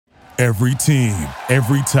Every team,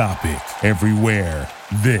 every topic, everywhere.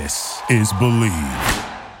 This is Believe.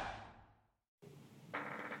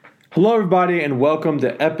 Hello, everybody, and welcome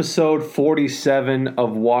to episode 47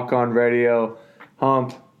 of Walk On Radio.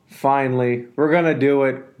 Hump, finally, we're gonna do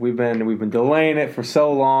it. We've been delaying it for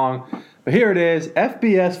so long, but here it is.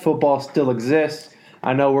 FBS football still exists.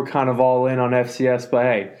 I know we're kind of all in on FCS, but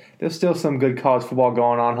hey, there's still some good college football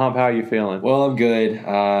going on. Hump, how are you feeling? Well, I'm good.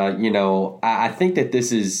 I think that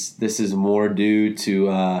this is more due to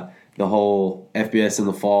the whole FBS in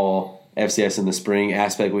the fall, FCS in the spring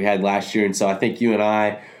aspect we had last year, and so I think you and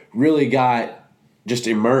I really got just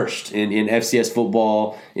immersed in FCS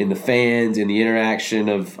football, in the fans, in the interaction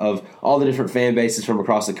of all the different fan bases from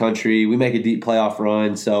across the country. We make a deep playoff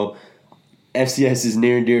run, so FCS is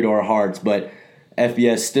near and dear to our hearts, but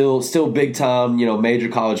FBS still big time, major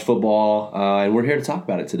college football, and we're here to talk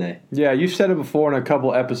about it today. Yeah, you've said it before in a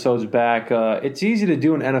couple episodes back. It's easy to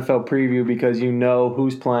do an NFL preview because you know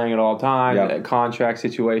who's playing at all times, Yep. Contract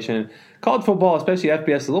situation. College football, especially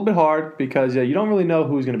FBS, is a little bit hard because you don't really know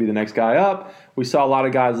who's going to be the next guy up. We saw a lot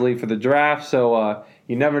of guys leave for the draft, so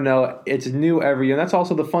you never know. It's new every year, and that's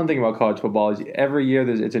also the fun thing about college football is every year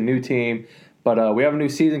it's a new team. But we have a new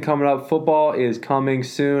season coming up. Football is coming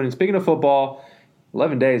soon. And speaking of football,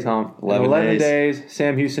 11 days, Hump. 11 days.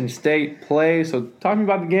 Sam Houston State plays. So talk to me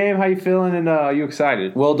about the game. How you feeling, and are you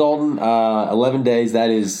excited? Well, Dalton, 11 days, that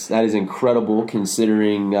is incredible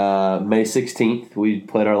considering May 16th we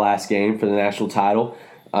played our last game for the national title.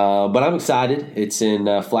 But I'm excited. It's in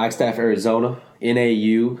Flagstaff, Arizona,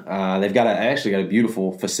 NAU. They've actually got a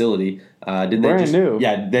beautiful facility. Didn't Brand they just, new.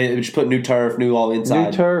 Yeah, they just put new turf, new all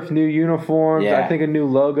inside. New turf, new uniforms. Yeah. I think a new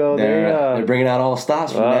logo. They're bringing out all the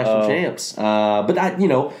stops from the national champs. But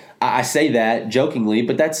I say that jokingly,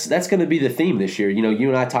 but that's going to be the theme this year. You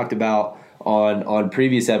and I talked about on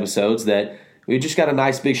previous episodes that we just got a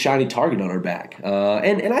nice big shiny target on our back,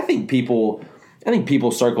 and I think people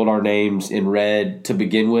circled our names in red to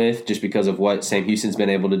begin with, just because of what Sam Houston's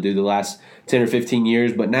been able to do the last 10 or 15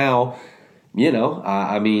 years. But now,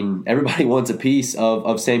 everybody wants a piece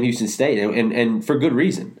of Sam Houston State, and for good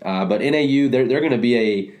reason. But NAU, they're going to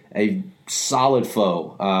be a solid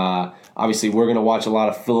foe. Obviously, we're going to watch a lot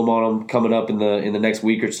of film on them coming up in the next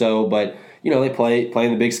week or so. But they play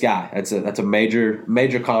in the Big Sky. That's a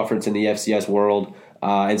major conference in the FCS world,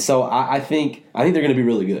 and so I think they're going to be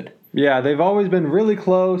really good. Yeah, they've always been really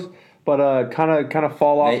close, but kind of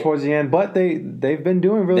fall off towards the end. But they've been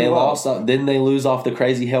doing really well. Didn't they lose off the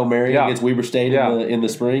crazy Hail Mary against Weber State in the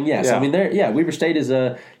spring? Yes. Yeah. Weber State is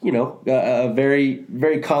a very,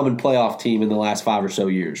 very common playoff team in the last 5 or so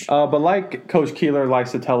years. But like Coach Keeler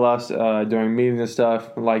likes to tell us during meetings and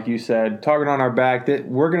stuff, like you said, target on our back, that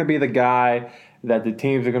we're going to be the guy that the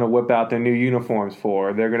teams are going to whip out their new uniforms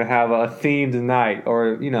for. They're going to have a themed night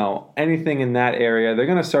or, anything in that area. They're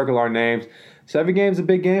going to circle our names. So every game's a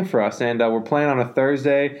big game for us, and we're playing on a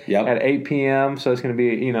Thursday at 8 p.m., so it's going to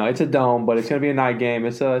be, it's a dome, but it's going to be a night game.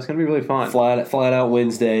 It's going to be really fun. Flying out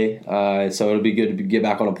Wednesday, so it'll be good to get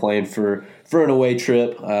back on a plane for an away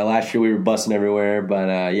trip. Last year we were busting everywhere, but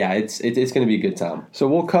it's going to be a good time. So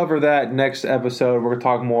we'll cover that next episode. We're going to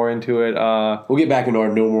talk more into it. We'll get back into our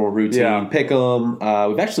normal routine. Yeah.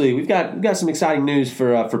 Pick'em. We've got some exciting news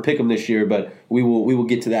for Pick'em this year, but we will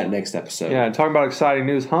get to that next episode. Yeah, and talking about exciting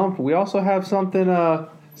news, Hump, we also have something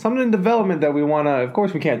in development that we want to. Of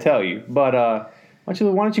course, we can't tell you, but why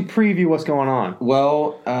don't you preview what's going on?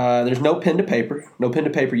 Well, there's no pen to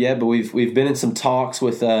paper yet, but we've been in some talks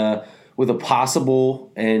with a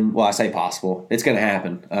possible, and I say possible, it's going to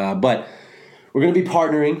happen, but we're going to be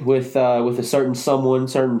partnering with a certain someone,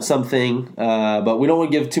 certain something, but we don't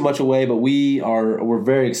want to give too much away. But we're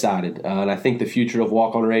very excited, and I think the future of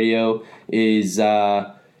Walk On Radio is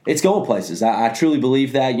it's going places. I truly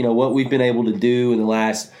believe that. What we've been able to do in the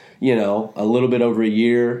last a little bit over a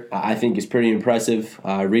year, I think is pretty impressive.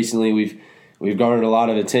 Recently, we've garnered a lot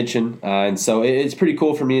of attention, and so it's pretty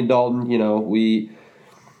cool for me and Dalton.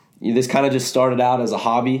 This kind of just started out as a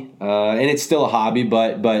hobby, and it's still a hobby,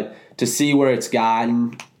 but to see where it's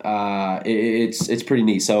gotten, it's pretty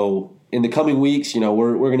neat. So in the coming weeks,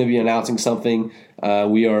 we're going to be announcing something.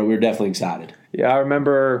 We're definitely excited. Yeah, I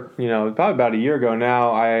remember, probably about a year ago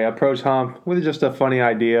now, I approached Hump with just a funny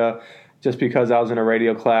idea, just because I was in a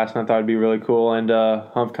radio class and I thought it'd be really cool. And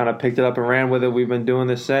Hump kind of picked it up and ran with it. We've been doing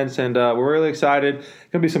this since, and we're really excited.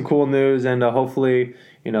 Gonna be some cool news, and hopefully,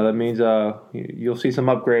 that means you'll see some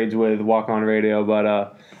upgrades with Walk On Radio.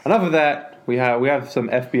 But enough of that. We have some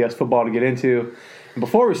FBS football to get into. And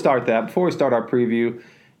before we start our preview,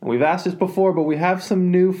 and we've asked this before, but we have some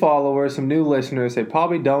new followers, some new listeners they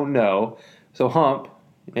probably don't know. So Hump,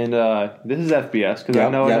 and this is FBS because I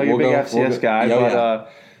know you're a we'll big go, FCS guy.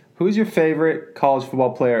 But who's your favorite college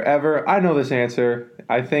football player ever? I know this answer.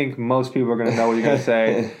 I think most people are going to know what you're going to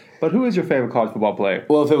say. But who is your favorite college football player?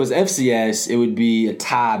 Well, if it was FCS, it would be a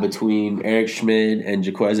tie between Eric Schmid and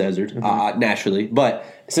Jaquez Ezzard, naturally. But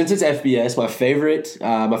since it's FBS, my favorite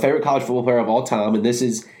college football player of all time, and this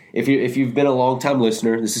is if you've been a long-time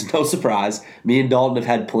listener, this is no surprise. Me and Dalton have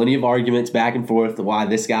had plenty of arguments back and forth why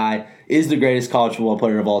this guy is the greatest college football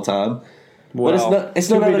player of all time. Well, but it's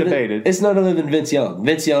none other than Vince Young.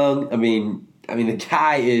 Vince Young, I mean, the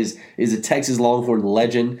guy is a Texas Longhorn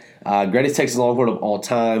legend, greatest Texas Longhorn of all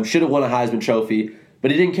time. Should have won a Heisman Trophy,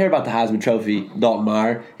 but he didn't care about the Heisman Trophy, Dalton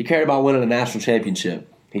Meyer. He cared about winning a national championship.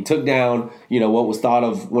 He took down, what was thought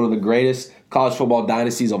of one of the greatest college football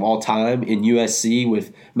dynasties of all time in USC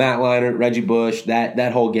with Matt Leinart, Reggie Bush,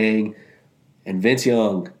 that whole gang, and Vince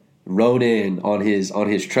Young rode in on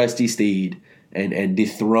his trusty steed and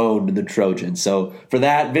dethroned the Trojans. So for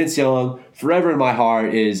that, Vince Young, forever in my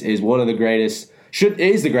heart, is one of the greatest.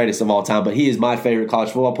 Is the greatest of all time, but he is my favorite college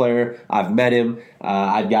football player. I've met him.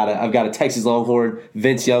 I've got a Texas Longhorn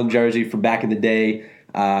Vince Young jersey from back in the day.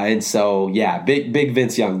 And so, big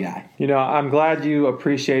Vince Young guy. I'm glad you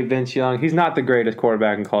appreciate Vince Young. He's not the greatest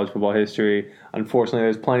quarterback in college football history. Unfortunately,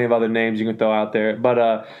 there's plenty of other names you can throw out there.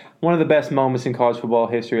 But one of the best moments in college football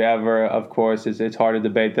history ever, of course, it's hard to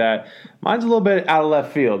debate that. Mine's a little bit out of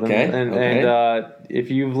left field. And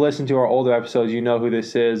if you've listened to our older episodes, you know who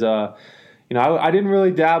this is. I didn't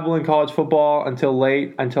really dabble in college football until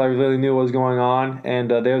I really knew what was going on.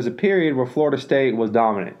 And there was a period where Florida State was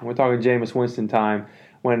dominant. We're talking Jameis Winston time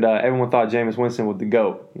when everyone thought Jameis Winston was the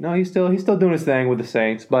GOAT. He's still doing his thing with the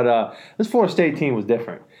Saints. But this Florida State team was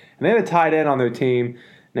different. And they had a tight end on their team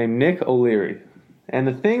named Nick O'Leary. And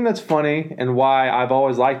the thing that's funny and why I've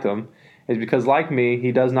always liked him is because, like me,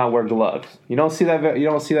 he does not wear gloves. You don't see that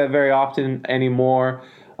very often anymore.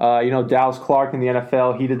 Dallas Clark in the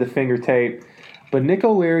NFL, he did the finger tape. But Nick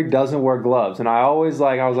O'Leary doesn't wear gloves. And I was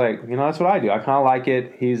like, that's what I do. I kind of like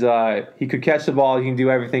it. He could catch the ball. He can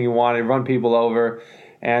do everything he wanted, run people over.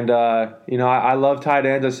 And, I love tight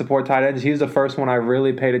ends. I support tight ends. He was the first one I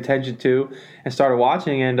really paid attention to and started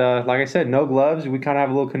watching. And like I said, no gloves. We kind of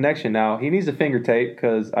have a little connection now. He needs a finger tape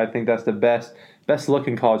because I think that's the best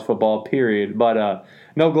looking college football, period. But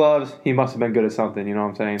no gloves. He must have been good at something. You know what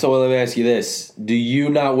I'm saying? So let me ask you this. Do you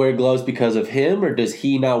not wear gloves because of him, or does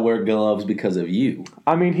he not wear gloves because of you?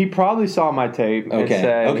 I mean, he probably saw my tape and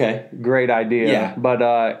said, great idea. Yeah. But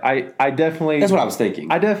I definitely... That's what I was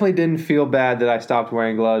thinking. I definitely didn't feel bad that I stopped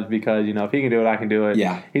wearing gloves because, if he can do it, I can do it.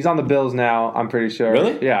 Yeah. He's on the Bills now, I'm pretty sure.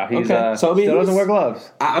 Really? Yeah. He's okay. still doesn't wear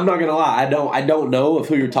gloves. I'm not going to lie. I don't know of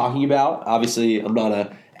who you're talking about. Obviously, I'm not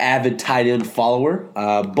a avid tight end follower,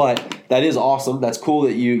 but that is awesome. That's cool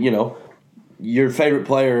that your favorite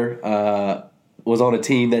player was on a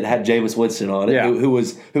team that had Jameis Winston on it, who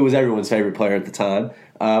was everyone's favorite player at the time.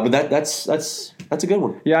 But that's a good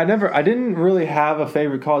one. Yeah, I didn't really have a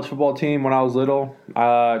favorite college football team when I was little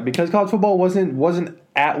because college football wasn't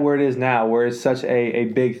at where it is now, where it's such a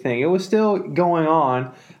big thing. It was still going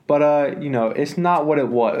on, but it's not what it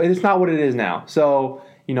was. It's not what it is now. So.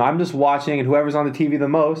 I'm just watching, and whoever's on the TV the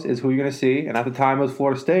most is who you're going to see. And at the time, it was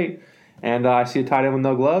Florida State. And I see a tight end with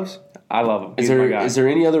no gloves. I love him. Is there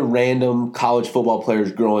any other random college football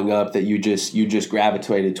players growing up that you just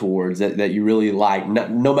gravitated towards that you really like,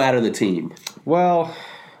 no matter the team? Well,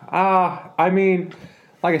 I mean,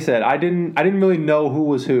 like I said, I didn't really know who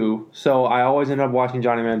was who, so I always ended up watching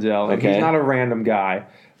Johnny Manziel. And he's not a random guy,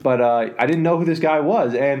 but I didn't know who this guy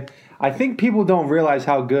was, and I think people don't realize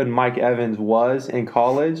how good Mike Evans was in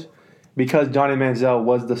college because Johnny Manziel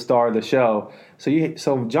was the star of the show.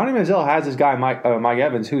 So Johnny Manziel has this guy, Mike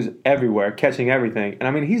Evans, who's everywhere, catching everything. And, I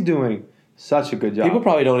mean, he's doing such a good job. People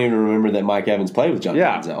probably don't even remember that Mike Evans played with Johnny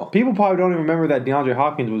Manziel. People probably don't even remember that DeAndre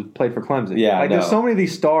Hopkins played for Clemson. Yeah, there's so many of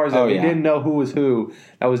these stars that we didn't know who was who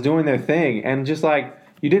that was doing their thing. And just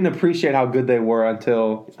you didn't appreciate how good they were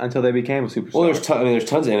until they became a superstar. Well, there's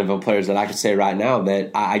tons of NFL players that I could say right now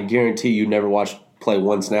that I guarantee you never watched play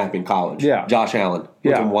one snap in college. Yeah. Josh Allen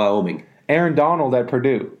from Wyoming. Aaron Donald at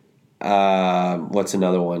Purdue. What's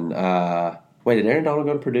another one? Wait, did Aaron Donald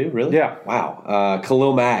go to Purdue? Really? Yeah. Wow.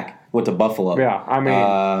 Khalil Mack went to Buffalo. Yeah, I mean...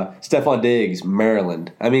 Stephon Diggs,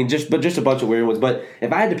 Maryland. I mean, just a bunch of weird ones. But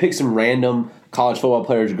if I had to pick some random college football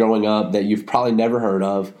players growing up that you've probably never heard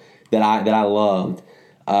of that I loved,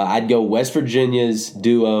 I'd go West Virginia's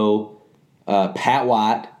duo, Pat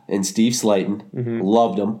White and Steve Slayton. Mm-hmm.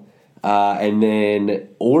 Loved them. And then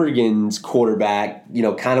Oregon's quarterback,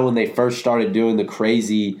 kind of when they first started doing the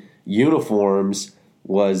crazy uniforms,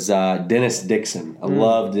 was Dennis Dixon. I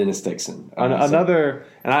love Dennis Dixon. Another,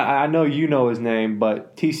 and I know you know his name,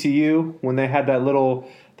 but TCU, when they had that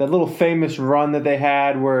little famous run that they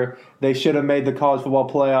had where they should have made the college football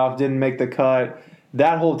playoff, didn't make the cut.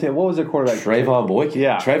 That whole team, what was their quarterback? Trayvon Boykin.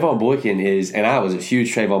 Yeah. Trayvon Boykin is, and I was a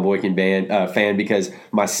huge Trayvon Boykin fan because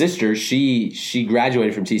my sister, she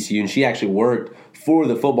graduated from TCU and she actually worked for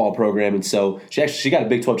the football program, and so she got a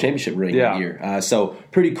Big 12 championship ring that year. So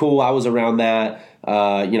pretty cool. I was around that.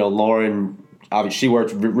 Lauren, obviously, she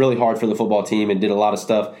worked really hard for the football team and did a lot of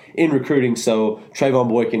stuff in recruiting. So Trayvon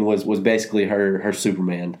Boykin was basically her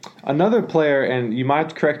Superman. Another player, and you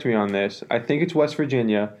might correct me on this. I think it's West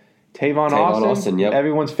Virginia. Tavon Austin, yep.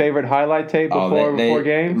 Everyone's favorite highlight tape before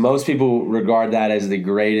games. Most people regard that as the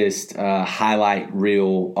greatest highlight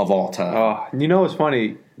reel of all time. Oh, you know what's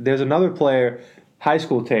funny? There's another player, high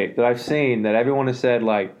school tape, that I've seen that everyone has said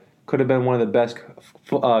could have been one of the best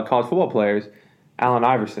college football players. Allen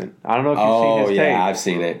Iverson. I don't know if you've seen his tape. Oh, yeah, I've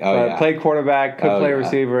seen it. Played quarterback, could play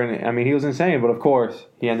receiver, and I mean, he was insane, but of course,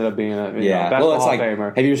 he ended up being a basketball Hall of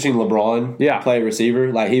Famer. Have you ever seen LeBron play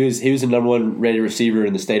receiver? Like, he was the number one rated receiver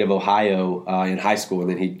in the state of Ohio in high school,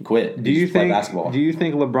 and then he quit. Do you think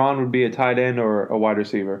LeBron would be a tight end or a wide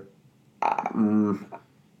receiver? I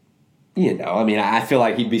feel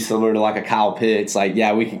like he'd be similar to like a Kyle Pitts.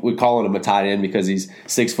 We call him a tight end because he's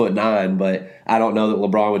 6'9", but I don't know that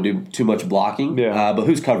LeBron would do too much blocking. Yeah. But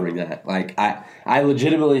who's covering that? I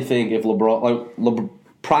legitimately think if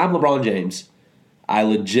prime LeBron James, I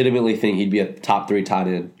legitimately think he'd be a top 3 tight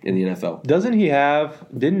end in the NFL.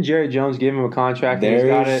 Didn't Jerry Jones give him a contract?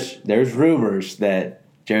 There's rumors that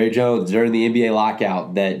Jerry Jones, during the NBA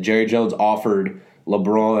lockout, that Jerry Jones offered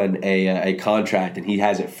LeBron a contract, and he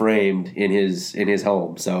has it framed in his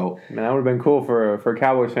home. So, man, that would have been cool for a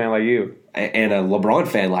Cowboys fan like you and a LeBron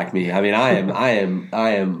fan like me. I mean, I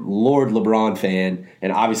am Lord LeBron fan,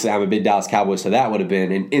 and obviously I'm a big Dallas Cowboys, so that would have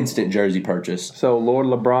been an instant jersey purchase. So, Lord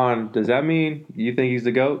LeBron, does that mean you think he's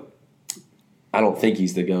the GOAT? I don't think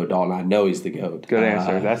he's the GOAT, Dalton. I know he's the GOAT. Good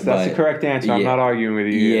answer. That's the correct answer. I'm not arguing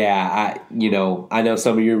with you. Yeah, I know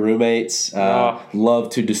some of your roommates love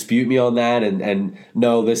to dispute me on that, and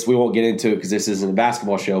no, we won't get into it because this isn't a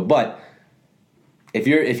basketball show. But if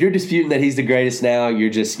you're disputing that he's the greatest now,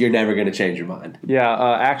 you're never going to change your mind. Yeah,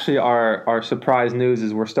 actually, our surprise news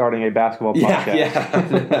is we're starting a basketball podcast.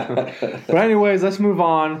 Yeah. But anyways, let's move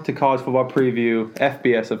on to college football preview,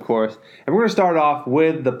 FBS, of course, and we're going to start off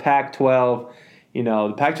with the Pac-12.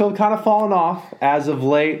 The Pac-12 kind of fallen off as of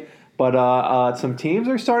late, but some teams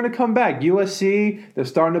are starting to come back. USC, they're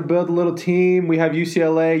starting to build a little team. We have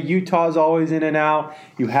UCLA. Utah's always in and out.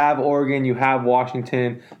 You have Oregon. You have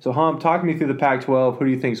Washington. So, Hump, talk me through the Pac-12. Who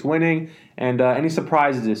do you think's winning? And any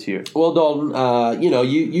surprises this year? Well, Dalton,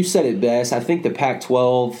 you said it best. I think the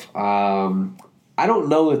Pac-12, I don't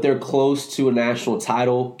know if they're close to a national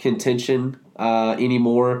title contention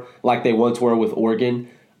anymore like they once were with Oregon.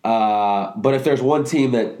 But if there's one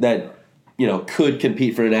team that could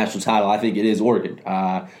compete for a national title, I think it is Oregon.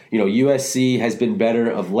 USC has been better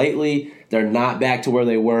of lately. They're not back to where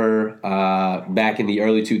they were back in the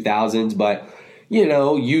early 2000s, but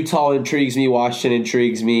Utah intrigues me, Washington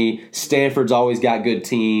intrigues me. Stanford's always got good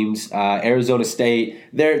teams. Arizona State,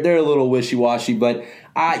 they're a little wishy-washy, but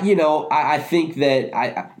I think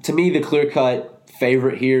that to me the clear-cut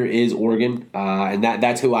favorite here is Oregon, and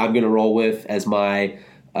that's who I'm going to roll with as my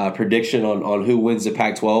prediction on who wins the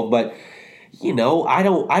Pac-12. But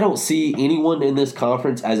I don't see anyone in this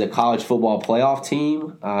conference as a college football playoff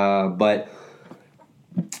team. But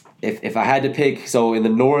if I had to pick, so in the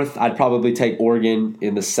North, I'd probably take Oregon.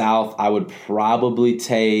 In the South, I would probably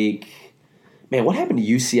take. Man, what happened to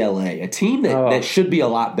UCLA? A team that should be a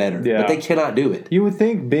lot better, but they cannot do it. You would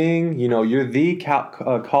think being, you're the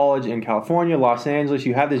college in California, Los Angeles,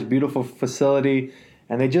 you have this beautiful facility,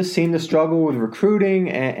 and they just seem to struggle with recruiting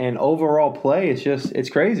and overall play. It's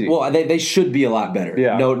crazy. Well, they should be a lot better,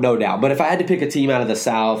 no doubt. But if I had to pick a team out of the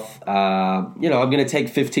South, I'm going to take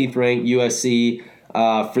 15th ranked USC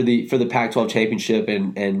for the Pac-12 championship,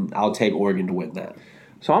 and I'll take Oregon to win that.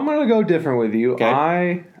 So I'm going to go different with you.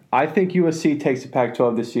 Okay. I think USC takes the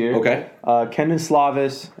Pac-12 this year. Okay. Kendon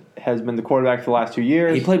Slavis has been the quarterback for the last 2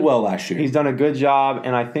 years. He played well last year. He's done a good job,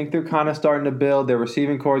 and I think they're kind of starting to build. Their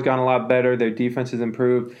receiving core has gotten a lot better. Their defense has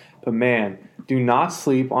improved. But, man, do not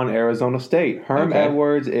sleep on Arizona State. Herm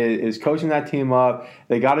Edwards is coaching that team up.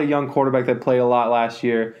 They got a young quarterback that played a lot last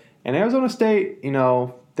year. And Arizona State,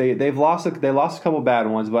 they lost a couple bad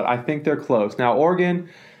ones, but I think they're close. Now, Oregon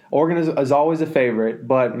is always a favorite,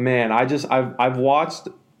 but, man, I've watched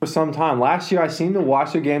for some time. Last year, I seemed to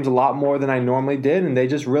watch their games a lot more than I normally did, and they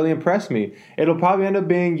just really impressed me. It'll probably end up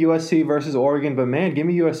being USC versus Oregon, but man, give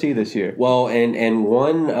me USC this year. Well, and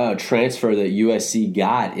one transfer that USC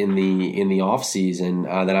got in the offseason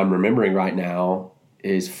that I'm remembering right now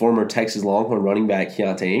is former Texas Longhorn running back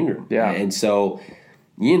Keontae Ingram. Yeah, and so.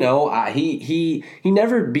 He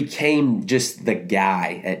never became just the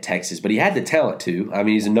guy at Texas, but he had the talent too. I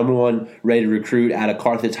mean, he's a number one rated recruit out of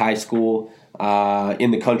Carthage High School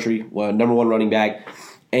in the country, number one running back,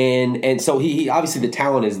 and so he obviously the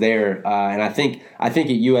talent is there, and I think at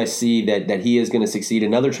USC that he is going to succeed.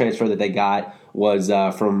 Another transfer that they got was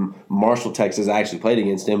from Marshall, Texas. I actually played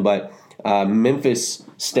against him, but Memphis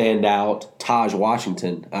standout Taj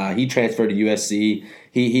Washington. He transferred to USC.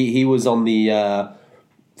 He was on the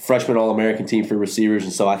freshman All-American team for receivers,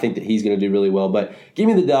 and so I think that he's going to do really well. But give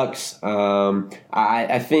me the Ducks.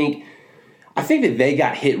 I think that they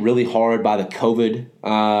got hit really hard by the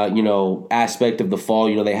COVID, aspect of the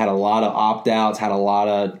fall. They had a lot of opt-outs, had a lot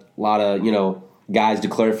of guys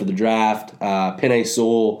declared for the draft. Penei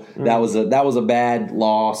Sewell, that was a bad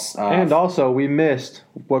loss. And also, we missed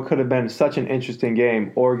what could have been such an interesting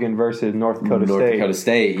game: Oregon versus North Dakota State. North Dakota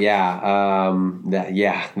State, yeah.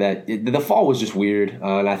 The fall was just weird,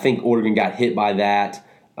 and I think Oregon got hit by that.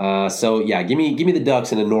 Give me the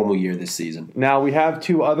Ducks in a normal year this season. Now we have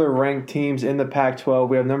two other ranked teams in the Pac-12.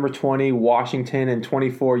 We have number 20 Washington and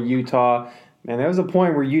 24 Utah. Man, there was a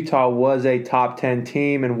point where Utah was a top 10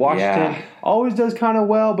 team, and Washington always does kind of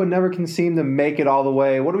well, but never can seem to make it all the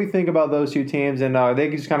way. What do we think about those two teams, and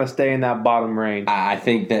they just kind of stay in that bottom range? I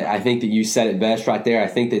think that you said it best right there. I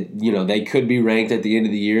think that they could be ranked at the end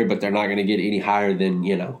of the year, but they're not going to get any higher than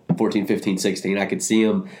 14, 15, 16. I could see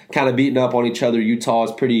them kind of beating up on each other. Utah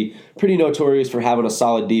is pretty notorious for having a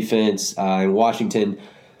solid defense, and Washington,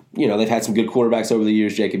 they've had some good quarterbacks over the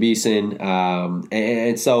years, Jacob Eason,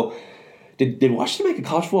 and so. Did Washington make a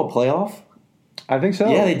college football playoff? I think so.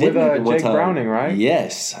 Yeah, they did. With Jake Browning, right?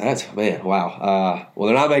 Yes. Wow. Well,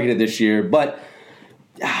 they're not making it this year. But,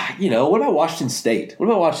 what about Washington State?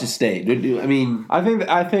 I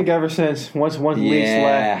think ever since once Leach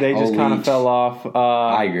left, they just kind of fell off.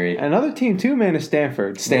 I agree. Another team too, man, is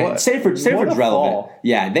Stanford. Stanford's relevant. Fall.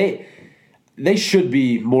 Yeah, they should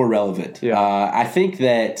be more relevant. Yeah. I think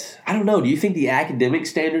that, I don't know, do you think the academic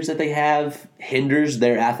standards that they have hinders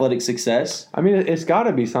their athletic success? I mean, it's got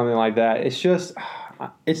to be something like that. It's just,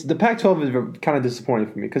 the Pac-12 is kind of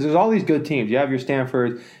disappointing for me because there's all these good teams. You have your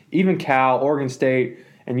Stanford, even Cal, Oregon State,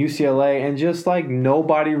 and UCLA, and just like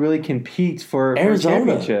nobody really competes for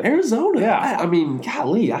championship. Arizona. Yeah. I mean,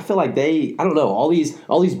 golly, I feel like all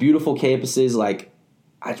these beautiful campuses, like,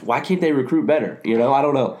 why can't they recruit better? I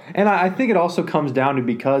don't know. And I think it also comes down to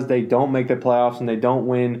because they don't make the playoffs and they don't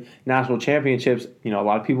win national championships. A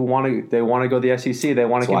lot of people want to go to the SEC. They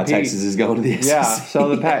want to compete. That's why Texas is going to the SEC. Yeah.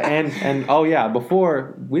 So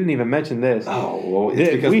before we didn't even mention this. Oh, well,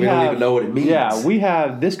 it's because we don't even know what it means.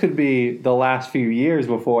 Yeah, this could be the last few years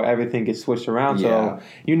before everything gets switched around. Yeah. So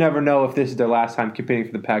you never know if this is their last time competing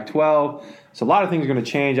for the Pac-12. So a lot of things are going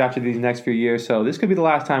to change after these next few years. So this could be the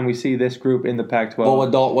last time we see this group in the Pac-12. Well,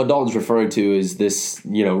 what Dalton's referring to is this,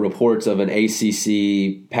 reports of an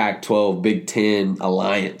ACC, Pac-12, Big Ten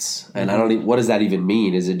alliance. And I don't even, what does that even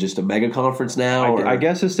mean? Is it just a mega conference now? I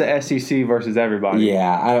guess it's the SEC versus everybody.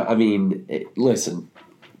 Yeah, I mean, listen,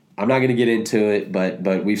 I'm not going to get into it,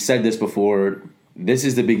 but we've said this before. This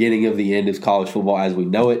is the beginning of the end of college football as we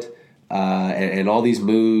know it. And all these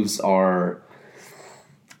moves are...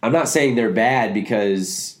 I'm not saying they're bad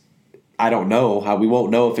because I don't know. We won't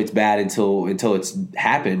know if it's bad until it's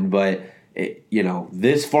happened. But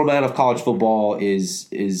this format of college football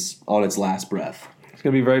is on its last breath. It's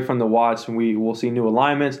going to be very fun to watch. We'll see new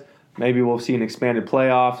alignments. Maybe we'll see an expanded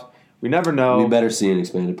playoffs. We never know. We better see an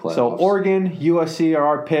expanded playoffs. So Oregon, USC are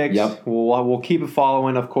our picks. Yep. We'll keep it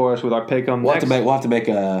following, of course, with our pick 'em. We'll have to make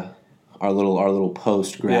our little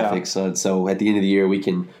post graphics. Yeah. So at the end of the year, we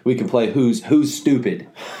can play who's stupid.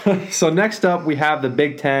 So next up, we have the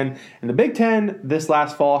Big Ten, and the Big Ten this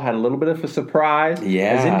last fall had a little bit of a surprise. Yeah,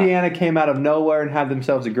 as Indiana came out of nowhere and had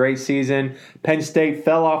themselves a great season. Penn State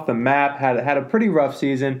fell off the map, had a pretty rough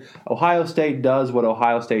season. Ohio State does what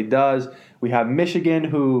Ohio State does. We have Michigan,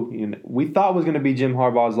 who we thought was going to be Jim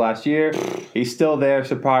Harbaugh's last year. He's still there,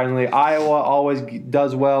 surprisingly. Iowa always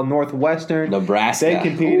does well. Northwestern, Nebraska, they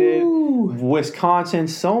competed. Ooh. Wisconsin,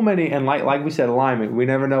 so many, and like we said, alignment. We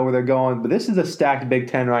never know where they're going, but this is a stacked Big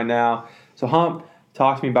Ten right now. So Hump,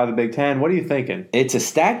 talk to me about the Big Ten. What are you thinking? It's a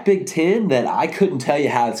stacked Big Ten that I couldn't tell you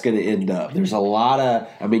how it's going to end up. There's a lot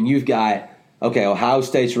of, you've got, Ohio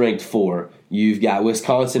State's ranked 4. You've got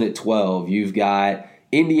Wisconsin at 12. You've got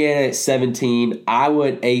Indiana at 17, Iowa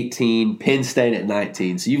at 18, Penn State at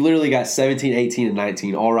 19. So you've literally got 17, 18, and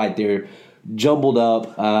 19 all right there, jumbled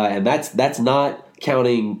up, and that's not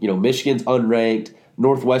counting. Michigan's unranked,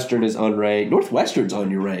 Northwestern is unranked. Northwestern's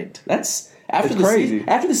unranked. That's crazy.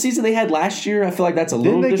 After the season they had last year, I feel like that's a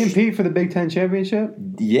little. Didn't they compete for the Big Ten championship?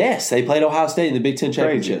 Yes, they played Ohio State in the Big Ten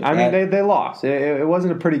championship. I mean, they lost. It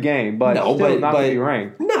wasn't a pretty game, but not to be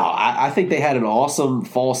ranked. No, I think they had an awesome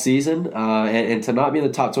fall season, and to not be in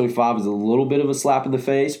the top 25 is a little bit of a slap in the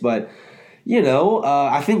face. But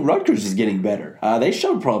I think Rutgers is getting better. They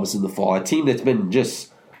showed promise in the fall. A team that's been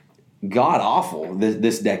just god awful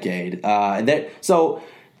this decade. So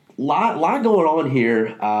lot going on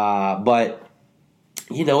here, but.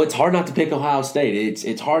 It's hard not to pick Ohio State.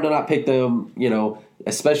 It's hard to not pick them,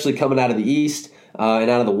 especially coming out of the East and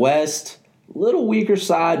out of the West. Little weaker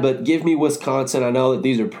side, but give me Wisconsin. I know that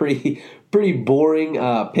these are pretty boring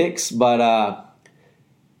picks, but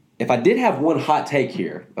if I did have one hot take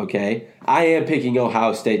here, okay, I am picking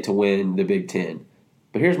Ohio State to win the Big Ten.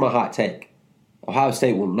 But here's my hot take. Ohio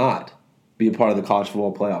State will not be a part of the college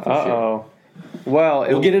football playoff this year. Well,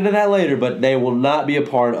 we'll get into that later, but they will not be a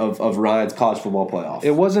part of Ryan's college football playoff.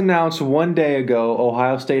 It was announced one day ago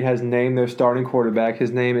Ohio State has named their starting quarterback.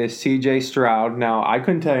 His name is C.J. Stroud. Now, I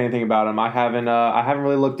couldn't tell you anything about him. I haven't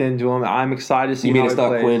really looked into him. I'm excited to see how he plays. You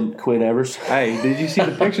mean it's not Quinn Evers? Hey, did you see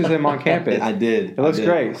the pictures of him on campus? I did. It looks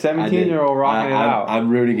great. 17-year-old rocking it out. I'm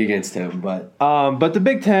rooting against him, but the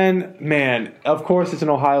Big Ten, man, of course it's an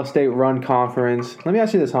Ohio State-run conference. Let me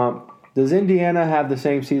ask you this, Hump. Does Indiana have the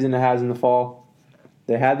same season it has in the fall?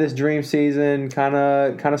 They had this dream season, kind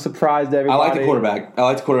of surprised everybody. I like the quarterback.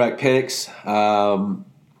 Penix.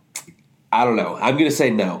 I don't know. I'm going to say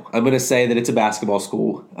no. I'm going to say that it's a basketball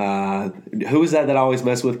school. Who is that always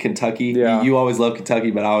mess with Kentucky? Yeah. You always love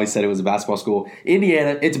Kentucky, but I always said it was a basketball school.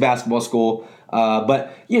 Indiana, it's a basketball school.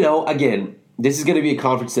 But, again, this is going to be a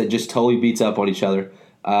conference that just totally beats up on each other.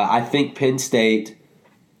 I think Penn State,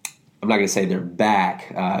 I'm not going to say they're back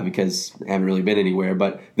because they haven't really been anywhere,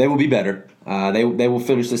 but they will be better. They will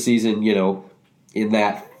finish the season, in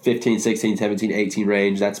that 15, 16, 17, 18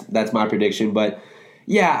 range. That's my prediction. But,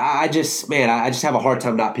 yeah, I just have a hard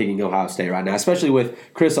time not picking Ohio State right now, especially with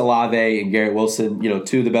Chris Olave and Garrett Wilson,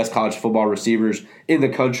 two of the best college football receivers in the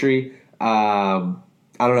country. I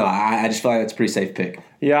don't know. I just feel like that's a pretty safe pick.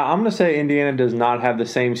 Yeah, I'm going to say Indiana does not have the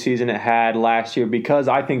same season it had last year because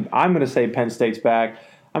I'm going to say Penn State's back.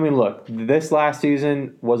 I mean, look, this last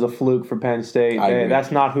season was a fluke for Penn State.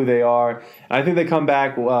 That's not who they are. And I think they come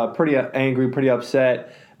back pretty angry, pretty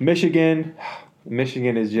upset. Michigan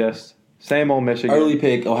is just same old Michigan. Early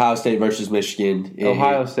pick, Ohio State versus Michigan.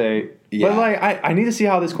 Ohio State. Yeah. But, I need to see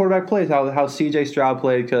how this quarterback plays, how C.J. Stroud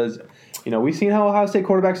played because, we've seen how Ohio State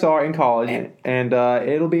quarterbacks are in college, and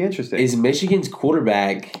it'll be interesting. Is Michigan's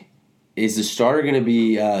quarterback – is the starter going to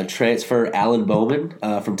be transfer Alan Bowman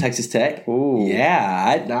from Texas Tech? Ooh.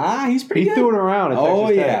 Yeah. He's pretty good. He threw it around at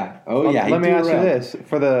Texas Tech. Let me ask you this.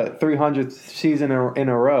 For the 300th season in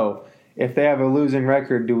a row, if they have a losing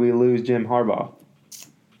record, do we lose Jim Harbaugh?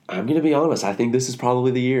 I'm going to be honest. I think this is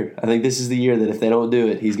probably the year. I think this is the year that if they don't do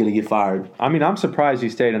it, he's going to get fired. I mean, I'm surprised he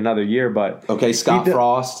stayed another year, but... Okay, Scott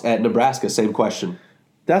Frost at Nebraska, same question.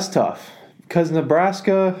 That's tough. Because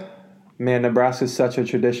Nebraska... Man, Nebraska's such a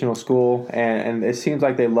traditional school, and it seems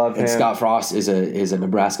like they love him. And Scott Frost is a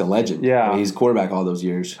Nebraska legend. Yeah. I mean, he's quarterback all those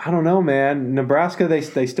years. I don't know, man. Nebraska,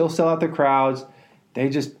 they still sell out their crowds. They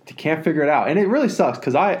just can't figure it out. And it really sucks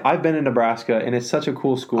because I've been in Nebraska, and it's such a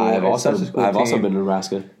cool school. I've also been in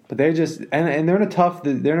Nebraska. But they just and they're in a tough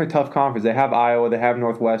conference. They have Iowa, they have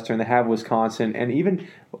Northwestern, they have Wisconsin, and we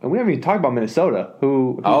haven't even talked about Minnesota,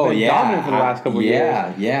 who's been dominant for the last couple of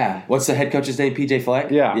years. Yeah. What's the head coach's name? PJ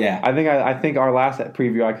Fleck. Yeah. I think our last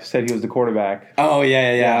preview I said he was the quarterback. Oh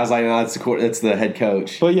yeah. I was like, no, that's the head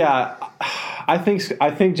coach. But yeah, I think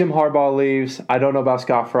Jim Harbaugh leaves. I don't know about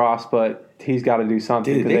Scott Frost, but he's got to do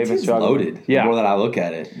something because they've been struggling. Loaded. The more that I look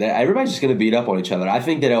at it, everybody's just going to beat up on each other. I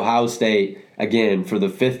think that Ohio State, again, for the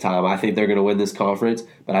fifth time, I think they're going to win this conference,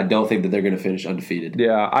 but I don't think that they're going to finish undefeated.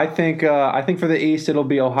 Yeah, I think for the East it'll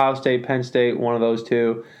be Ohio State, Penn State, one of those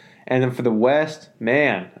two, and then for the West,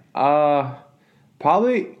 man,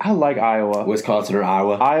 probably I like Iowa, Wisconsin or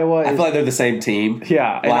Iowa. I feel like they're the same team.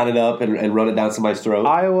 Yeah, line it up and run it down somebody's throat.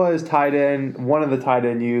 Iowa is tight end, one of the tight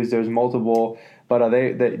end used. There's multiple.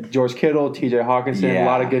 But George Kittle, T.J. Hawkinson, a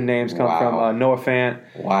lot of good names come from Noah Fant.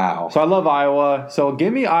 Wow. So I love Iowa. So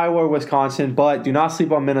give me Iowa or Wisconsin, but do not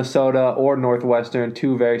sleep on Minnesota or Northwestern,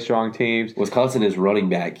 two very strong teams. Wisconsin is running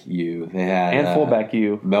back you. They had and fullback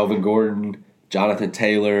you. Melvin Gordon, Jonathan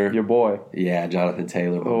Taylor. Your boy. Yeah, Jonathan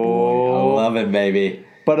Taylor, my boy. I love him, baby.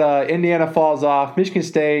 But Indiana falls off. Michigan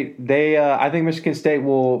State, I think Michigan State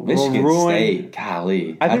will ruin. State,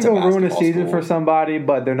 golly. I think they'll ruin a basketball season school. for somebody,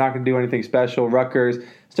 but they're not going to do anything special. Rutgers,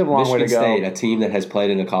 still a long way to go. Michigan State, a team that has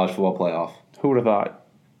played in the college football playoff. Who would have thought?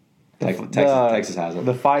 Texas hasn't.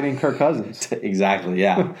 The fighting Kirk Cousins. Exactly,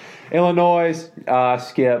 yeah. Illinois,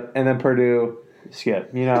 skip, and then Purdue, skip.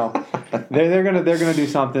 You know, they're gonna do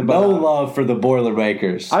something. But, No love for the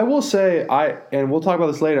Boilermakers. I will say and we'll talk about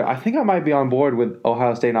this later. I think I might be on board with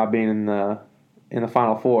Ohio State not being in the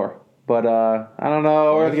Final Four, but I don't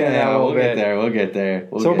know. We're getting that a little bit. We'll get there.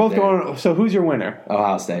 So we're both going. So who's your winner?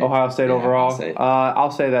 Ohio State. Ohio State Yeah, overall. Ohio State. I'll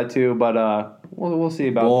say that too, but we'll see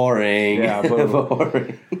about. Boring. Yeah,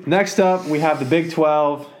 boring. Next up, we have the Big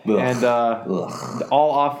 12, Ugh. and Ugh.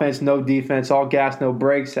 all offense, no defense, all gas, no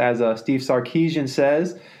brakes, as Steve Sarkisian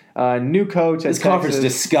says. New coach at This conference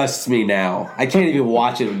Texas. disgusts me now. I can't even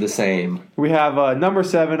watch it the same. We have number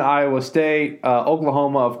 7, Iowa State,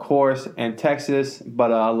 Oklahoma, of course, and Texas. But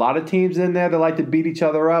a lot of teams in there that like to beat each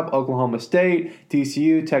other up. Oklahoma State,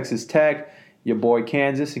 TCU, Texas Tech, your boy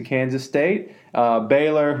Kansas and Kansas State.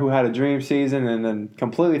 Baylor, who had a dream season and then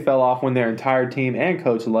completely fell off when their entire team and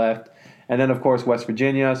coach left. And then, of course, West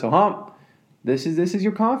Virginia. So, Hump, this is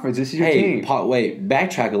your conference. This is your team. Wait,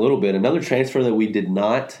 backtrack a little bit. Another transfer that we did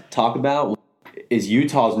not talk about is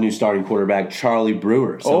Utah's new starting quarterback, Charlie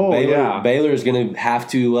Brewer. So Baylor is going to have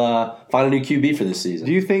to find a new QB for this season.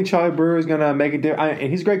 Do you think Charlie Brewer is going to make a difference? And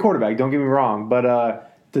he's a great quarterback, don't get me wrong. But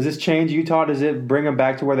does this change Utah? Does it bring them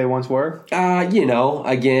back to where they once were?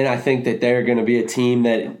 Again, I think that they're going to be a team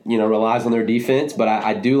that relies on their defense. But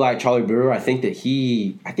I do like Charlie Brewer. I think that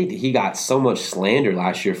he got so much slander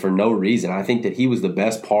last year for no reason. I think that he was the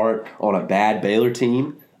best part on a bad Baylor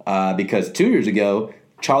team because 2 years ago,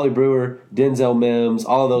 Charlie Brewer, Denzel Mims,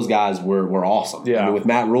 all of those guys were awesome. Yeah. I mean, with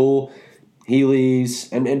Matt Rule, he leaves,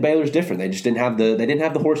 and Baylor's different. They just didn't have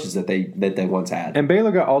the horses that they once had. And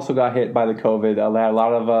Baylor also got hit by the COVID. They had a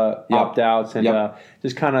lot of opt-outs and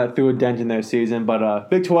just kind of threw a dent in their season. But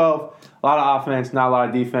Big 12, a lot of offense, not a lot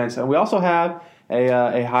of defense. And we also have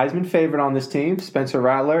a Heisman favorite on this team, Spencer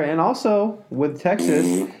Rattler, and also with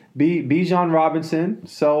Texas, Bijan Robinson.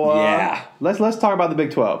 So let's talk about the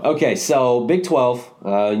Big 12. Okay, so Big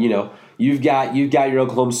 12, you've got your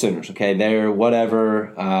Oklahoma Sooners. Okay, they're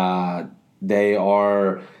whatever. They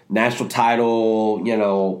are national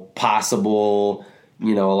title, possible. A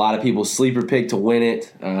lot of people sleeper pick to win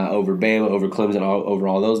it over Bama, over Clemson, over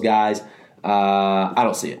all those guys. I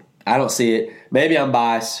don't see it. Maybe I'm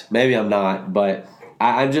biased. Maybe I'm not. But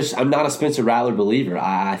I'm not a Spencer Rattler believer.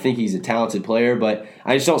 I think he's a talented player, but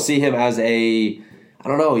I just don't see him as I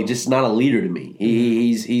don't know. He's just not a leader to me.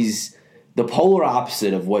 He's the polar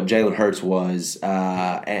opposite of what Jalen Hurts was,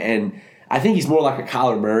 and I think he's more like a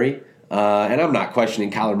Kyler Murray. And I'm not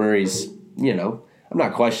questioning Kyler Murray's, I'm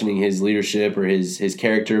not questioning his leadership or his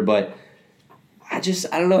character, but I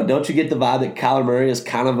don't know. Don't you get the vibe that Kyler Murray is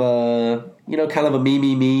kind of a me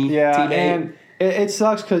teammate? And it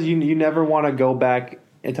sucks because you never want to go back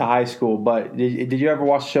into high school. But did you ever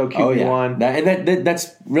watch the show QB1?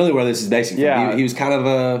 That's really where this is based. Yeah, he was kind of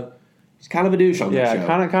a douche on that show.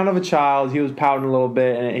 kind of a child. He was pouting a little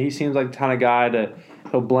bit, and he seems like the kind of guy to.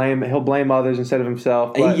 He'll blame others instead of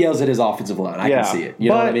himself. But he yells at his offensive line. I can see it. You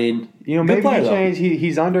know what I mean? Maybe he changed.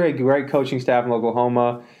 He's under a great coaching staff in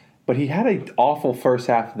Oklahoma, but he had an awful first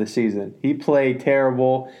half of the season. He played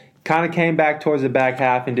terrible. Kind of came back towards the back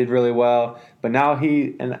half and did really well. But now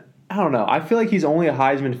I don't know. I feel like he's only a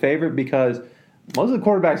Heisman favorite because most of the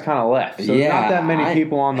quarterbacks kind of left. So not that many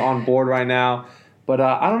people on board right now. But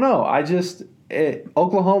I don't know.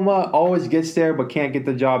 Oklahoma always gets there but can't get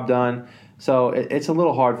the job done. So it's a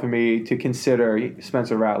little hard for me to consider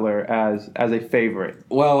Spencer Rattler as a favorite.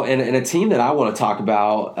 Well, and a team that I want to talk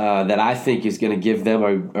about that I think is going to give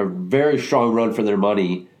them a very strong run for their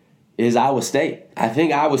money is Iowa State. I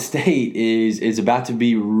think Iowa State is about to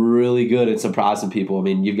be really good at surprising people. I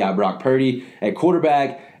mean, you've got Brock Purdy at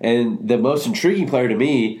quarterback, and the most intriguing player to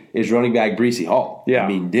me is running back Breece Hall. Yeah. I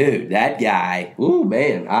mean, dude, that guy. Ooh,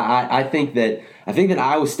 man. I think that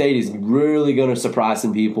Iowa State is really going to surprise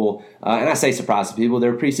some people. And I say surprise some people.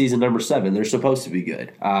 They're preseason number 7. They're supposed to be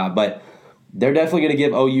good. But they're definitely going to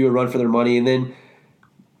give OU a run for their money. And then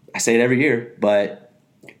I say it every year, but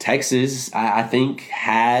Texas, I think,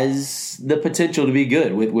 has the potential to be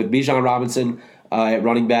good with Bijan Robinson at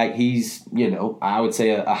running back. He's, I would say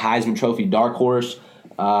a Heisman Trophy dark horse.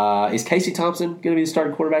 Is Casey Thompson going to be the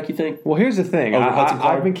starting quarterback, you think? Well, here's the thing.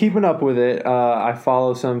 I've been keeping up with it. I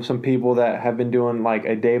follow some people that have been doing like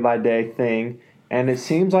a day-by-day thing, and it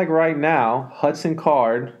seems like right now Hudson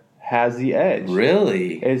Card has the edge.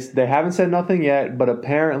 Really? They haven't said nothing yet, but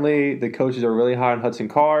apparently the coaches are really high on Hudson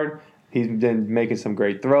Card. He's been making some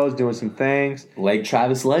great throws, doing some things. Lake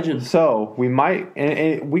Travis legend. So we might,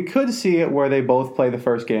 and we could see it where they both play the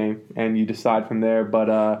first game, and you decide from there.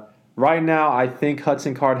 But right now, I think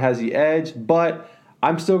Hudson Card has the edge, but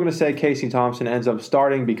I'm still going to say Casey Thompson ends up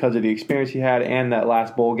starting because of the experience he had and that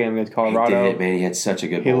last bowl game against Colorado. He did, man. He had such a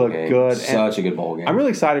good bowl game. He looked good. Such a good bowl game. I'm really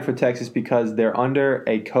excited for Texas because they're under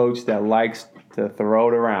a coach that likes to throw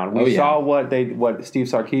it around. We saw what Steve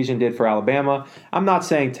Sarkisian did for Alabama. I'm not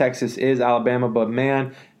saying Texas is Alabama, but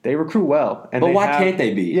man, they recruit well. But why can't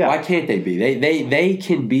they be? Yeah. Why can't they be? They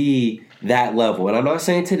can be that level. And I'm not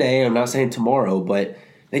saying today, I'm not saying tomorrow, but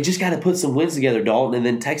they just got to put some wins together, Dalton, and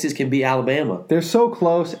then Texas can beat Alabama. They're so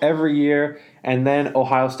close every year, and then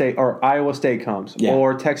Ohio State or Iowa State comes,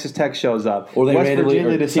 or Texas Tech shows up, or West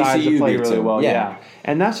Virginia decides TCU to play really well. Yeah.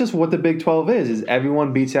 And that's just what the Big 12 is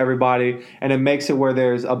everyone beats everybody, and it makes it where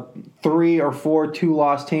there's 3 or 4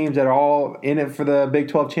 2-loss teams that are all in it for the Big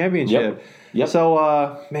 12 championship. Yep.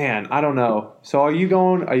 So, man, I don't know. So are you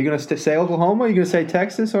going to say Oklahoma? Are you going to say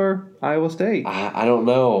Texas or Iowa State? I don't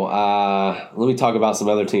know. Let me talk about some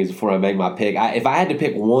other teams before I make my pick. If I had to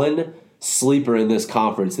pick one sleeper in this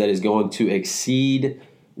conference that is going to exceed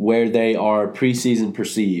where they are preseason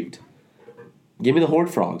perceived, give me the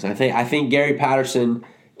Horned Frogs. I think Gary Patterson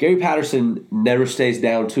never stays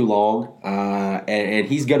down too long, and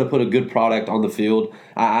he's going to put a good product on the field.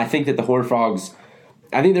 I think that the Horned Frogs,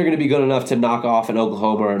 I think they're going to be good enough to knock off an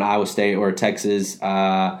Oklahoma or an Iowa State or a Texas.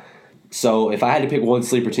 So if I had to pick one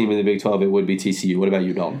sleeper team in the Big 12, it would be TCU. What about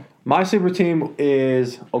you, Dalton? My sleeper team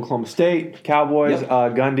is Oklahoma State Cowboys. Yep.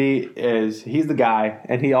 Gundy he's the guy,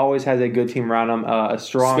 and he always has a good team around him. A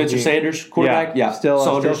strong Spencer team. Sanders, quarterback. Yeah. Still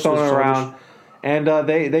throwing around. And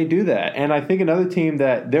they do that. And I think another team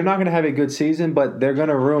that they're not going to have a good season, but they're going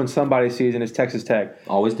to ruin somebody's season is Texas Tech.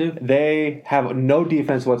 Always do. They have no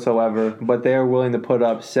defense whatsoever, but they are willing to put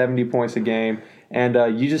up 70 points a game.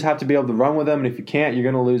 And you just have to be able to run with them. And if you can't, you're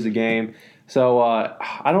going to lose the game. So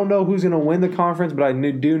I don't know who's going to win the conference, but I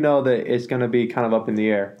do know that it's going to be kind of up in the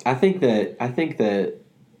air. I think that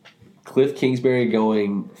Cliff Kingsbury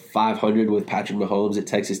going 500 with Patrick Mahomes at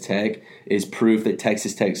Texas Tech is proof that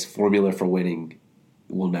Texas Tech's formula for winning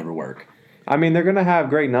will never work. I mean, they're going to have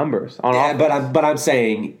great numbers on offense. But I'm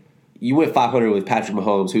saying you went 500 with Patrick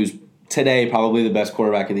Mahomes, who's today probably the best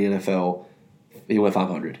quarterback in the NFL. He went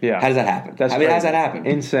 500. Yeah. How does that happen? How does that happen?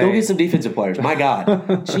 Insane. Go get some defensive players. My God.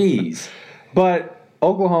 Jeez. But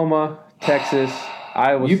Oklahoma, Texas,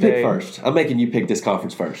 Iowa State. You pick first. I'm making you pick this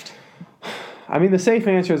conference first. I mean, the safe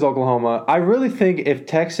answer is Oklahoma. I really think if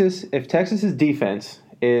Texas's defense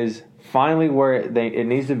is finally where it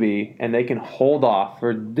needs to be, and they can hold off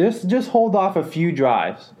or just hold off a few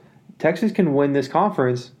drives, Texas can win this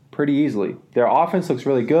conference pretty easily. Their offense looks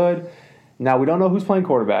really good. Now, we don't know who's playing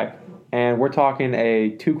quarterback, and we're talking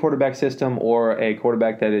a 2-quarterback system or a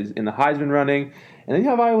quarterback that is in the Heisman running. And then you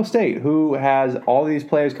have Iowa State, who has all these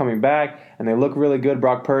players coming back, and they look really good,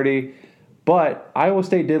 Brock Purdy. But Iowa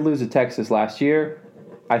State did lose to Texas last year,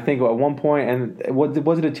 I think at one point. And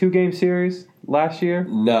was it a 2-game series last year?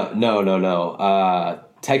 No. No.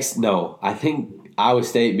 I think Iowa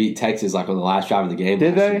State beat Texas like on the last drive of the game.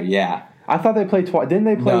 Did they? Year. Yeah. I thought they played twice. Didn't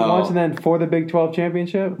they play once and then for the Big 12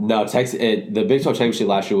 championship? No, Texas. The Big 12 championship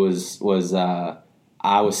last year was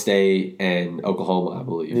Iowa State and Oklahoma, I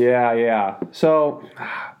believe. Yeah. So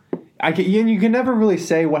you can never really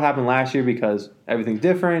say what happened last year because everything's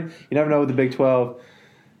different. You never know with the Big 12.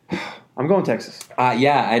 I'm going Texas.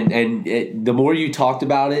 The more you talked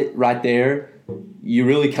about it right there, you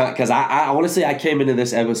really can't. Because I honestly, I came into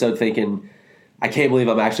this episode thinking, I can't believe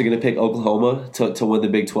I'm actually going to pick Oklahoma to win the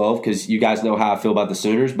Big 12 because you guys know how I feel about the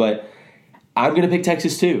Sooners. But I'm going to pick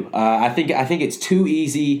Texas too. I think it's too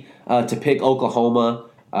easy to pick Oklahoma.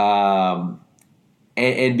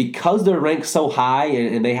 And because they're ranked so high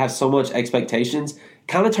and they have so much expectations,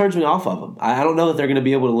 kind of turns me off of them. I don't know that they're going to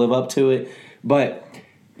be able to live up to it. But,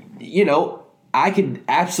 I could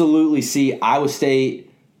absolutely see Iowa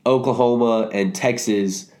State, Oklahoma, and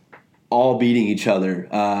Texas all beating each other.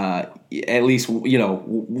 At least,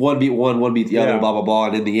 one beat one beat the other, blah, blah, blah.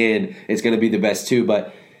 And in the end, it's going to be the best two.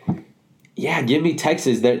 But, yeah, give me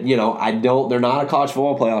Texas. They're not a college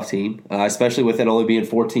football playoff team, especially with it only being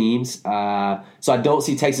 4 teams. So I don't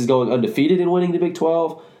see Texas going undefeated and winning the Big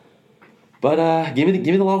 12. But give me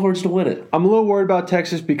the Longhorns to win it. I'm a little worried about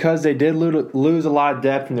Texas because they did lose a lot of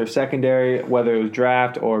depth in their secondary, whether it was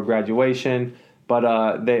draft or graduation.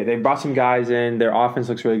 But they brought some guys in. Their offense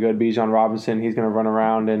looks really good. Bijan Robinson, he's going to run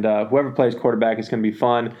around. And whoever plays quarterback is going to be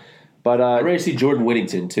fun. But I'm ready to see Jordan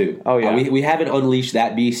Whittington too. Oh, yeah. We haven't unleashed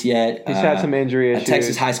that beast yet. He's had some injury issues. A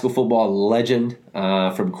Texas high school football legend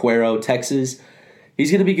from Cuero, Texas. He's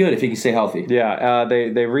going to be good if he can stay healthy. Yeah,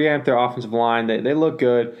 they reamped their offensive line. They look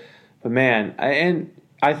good. But, man, and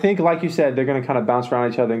I think, like you said, they're going to kind of bounce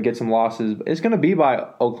around each other and get some losses. It's going to be by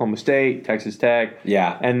Oklahoma State, Texas Tech,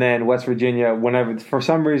 and then West Virginia. Whenever, for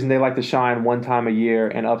some reason, they like to shine one time a year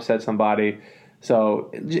and upset somebody. So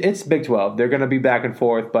it's Big 12. They're going to be back and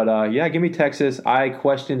forth. But, give me Texas. I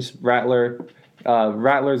question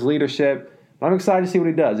Rattler's leadership. I'm excited to see what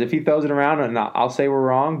he does. If he throws it around, and I'll say we're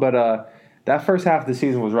wrong, but that first half of the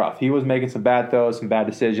season was rough. He was making some bad throws, some bad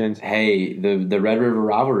decisions. Hey, the Red River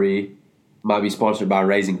rivalry might be sponsored by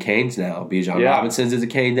Raising Cane's now. Bijan Robinson's is a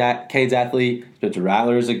Cane's athlete. Spencer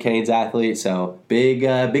Rattler is a Cane's athlete. So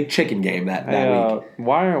big chicken game that week.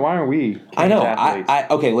 Why aren't we? I know. Athletes?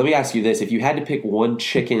 Okay, let me ask you this: if you had to pick one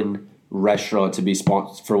chicken restaurant to be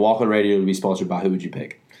sponsored for Walk On Radio to be sponsored by, who would you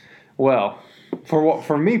pick? Well,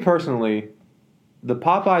 for me personally, the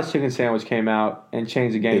Popeyes chicken sandwich came out and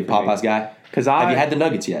changed the game. Big Popeyes guy. Have you had the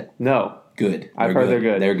nuggets yet? No. Good. I've heard they're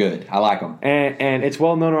good. They're good. I like them. And it's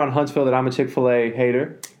well known around Huntsville that I'm a Chick-fil-A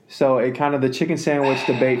hater. So it kind of the chicken sandwich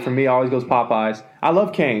debate for me always goes Popeyes. I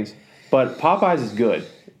love Cane's, but Popeyes is good.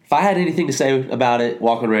 If I had anything to say about it,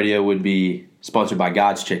 Walk On Radio would be sponsored by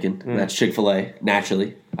God's Chicken. That's Chick-fil-A,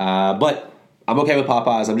 naturally. But I'm okay with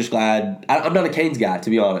Popeyes. I'm just glad. I'm not a Cane's guy, to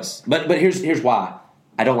be honest. But here's why.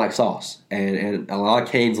 I don't like sauce, and a lot of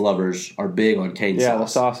Cane's lovers are big on Cane's sauce. Yeah, the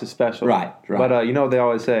sauce is special. Right. But you know what they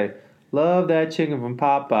always say? Love that chicken from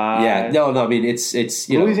Popeyes. Yeah, no. I mean, it's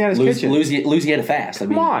Louisiana's kitchen. Louisiana fast.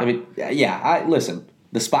 Come on. Listen.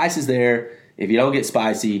 The spice is there. If you don't get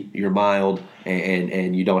spicy, you're mild,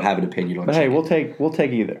 and you don't have an opinion on. But chicken. hey, we'll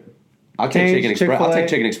take either. I'll take Chicken Express. I'll take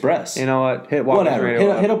Chicken Express. You know what? Hit Walk On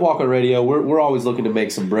Radio. Hit up Walk On Radio. We're always looking to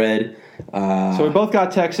make some bread. So we both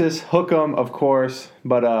got Texas. Hook 'em, of course.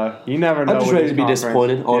 But you never know. I'm just ready to be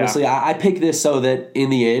disappointed. Honestly, yeah. I picked this so that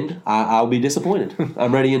in the end, I'll be disappointed.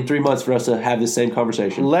 I'm ready in 3 months for us to have this same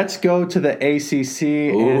conversation. Let's go to the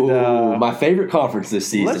ACC. Ooh, and my favorite conference this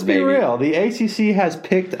season. Let's be real. The ACC has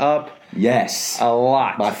picked up a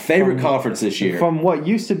lot. My favorite conference this year. From what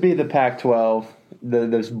used to be the Pac-12.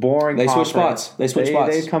 This boring They conference. They switch spots.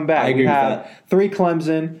 They come back. I agree we have with that. 3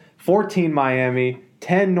 Clemson, 14 Miami,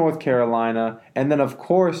 10 North Carolina, and then of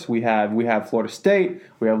course we have Florida State,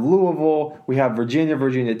 we have Louisville, we have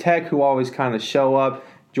Virginia Tech, who always kind of show up.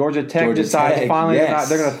 Georgia Tech decides finally they're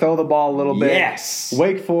going to throw the ball a little bit. Yes.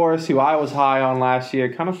 Wake Forest, who I was high on last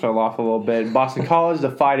year, kind of fell off a little bit. Boston College,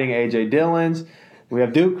 the Fighting A.J. Dillons. We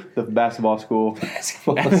have Duke, the basketball school,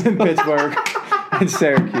 and then Pittsburgh and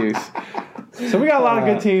Syracuse. So we got a lot of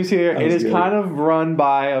good teams here. It is kind of run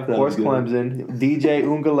by, of course, Clemson, DJ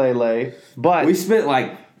Ungalele. But we spent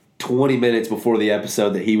like 20 minutes before the episode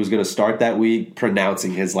that he was going to start that week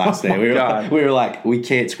pronouncing his last name. We were like, we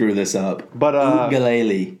can't screw this up. But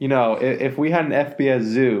Ungalele. You know, if we had an FBS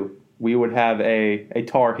zoo, we would have a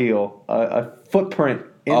Tar Heel, a footprint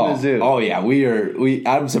in the zoo. Oh yeah,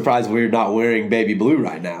 I'm surprised we're not wearing baby blue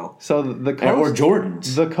right now. So or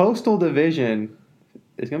Jordans. The Coastal Division.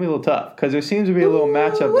 It's going to be a little tough because there seems to be a little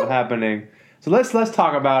matchup happening. So let's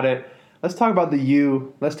talk about it. Let's talk about the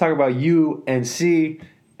U. Let's talk about UNC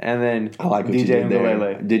and then I like what DJ you did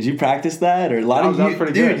Ungalele. Did you practice that? Or a lot of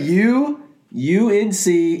pretty good. UNC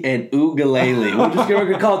and Ungalele. We're just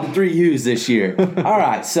going to call it the 3 U's this year. All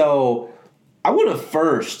right, so I want to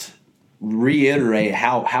first reiterate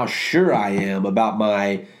how sure I am about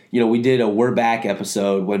my, we did a We're Back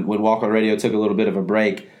episode when Walk On Radio took a little bit of a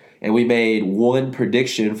break. And we made one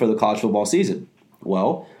prediction for the college football season.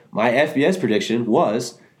 Well, my FBS prediction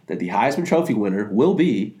was that the Heisman Trophy winner will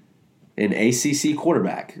be an ACC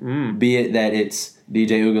quarterback, be it that it's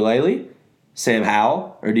DJ Ungalele, Sam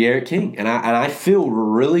Howell, or D'Eriq King. And I feel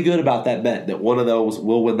really good about that bet, that one of those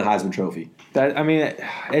will win the Heisman Trophy.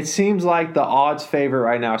 It seems like the odds favor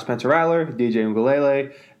right now Spencer Rattler, DJ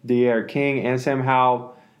Ungalele, D'Eriq King, and Sam Howell.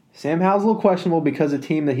 Sam Howell's a little questionable because of the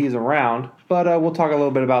team that he's around, but we'll talk a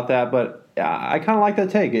little bit about that. But I kind of like that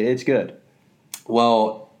take. It's good.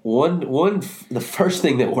 Well, the first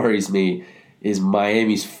thing that worries me is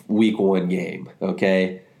Miami's Week 1 game.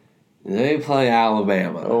 Okay, they play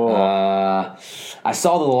Alabama. Oh. I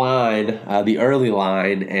saw the line, the early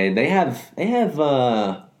line, and they have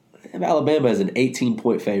Alabama as an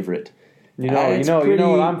 18-point favorite. You know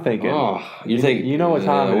what I'm thinking. You know what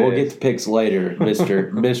time it is. We'll get to picks later,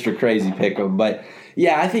 Mr. Crazy Pick'em. But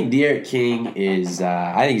yeah, I think D'Eriq King is.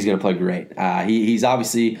 I think he's going to play great. He's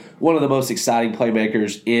obviously one of the most exciting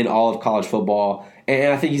playmakers in all of college football,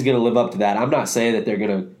 and I think he's going to live up to that. I'm not saying that they're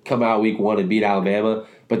going to come out Week 1 and beat Alabama,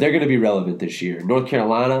 but they're going to be relevant this year. North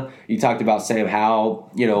Carolina, you talked about Sam Howell,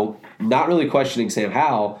 not really questioning Sam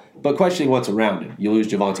Howell, but questioning what's around him. You lose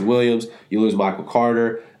Javonte Williams, you lose Michael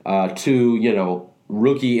Carter, two,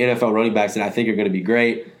 rookie NFL running backs that I think are going to be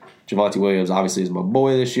great. Javonte Williams obviously is my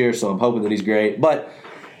boy this year, so I'm hoping that he's great. But,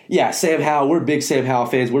 yeah, Sam Howell, we're big Sam Howell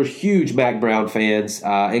fans. We're huge Mack Brown fans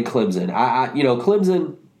and Clemson.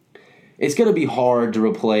 Clemson, it's going to be hard to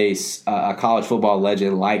replace a college football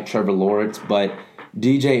legend like Trevor Lawrence, but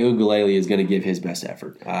DJ Uiagalelei is going to give his best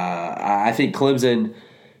effort. I think Clemson,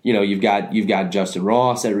 you've got Justin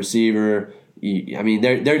Ross at receiver.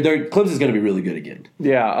 Clemson's going to be really good again.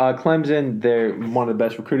 Yeah, Clemson, they're one of the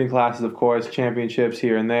best recruiting classes, of course, championships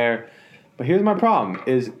here and there. But here's my problem,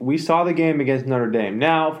 is we saw the game against Notre Dame.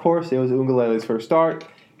 Now, of course, it was Uiagalelei's first start.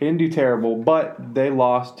 He didn't do terrible, but they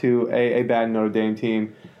lost to a bad Notre Dame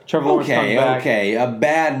team. Trevor Lawrence comes back. A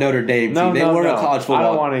bad Notre Dame team. They weren't a college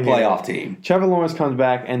football playoff team. Trevor Lawrence comes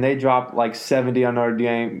back, and they dropped like 70 on Notre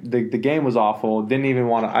Dame. The game was awful. Didn't even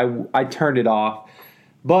want to – I turned it off.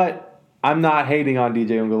 But – I'm not hating on DJ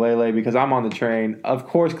Uiagalelei because I'm on the train. Of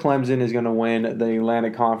course, Clemson is going to win the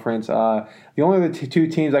Atlantic Conference. The only other two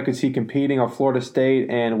teams I could see competing are Florida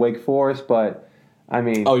State and Wake Forest, but I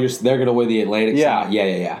mean... Oh, they're going to win the Atlantic side?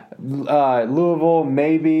 Yeah. Louisville,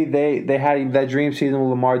 maybe. They had that dream season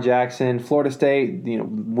with Lamar Jackson. Florida State,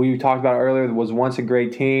 we talked about earlier, was once a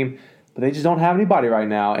great team, but they just don't have anybody right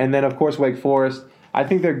now. And then, of course, Wake Forest. I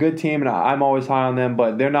think they're a good team, and I'm always high on them,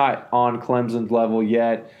 but they're not on Clemson's level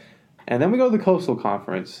yet. And then we go to the Coastal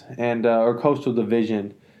Conference or Coastal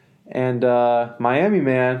Division, and Miami,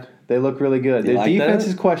 man, they look really good. Their defense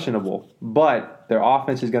is questionable, but their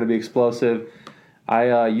offense is going to be explosive.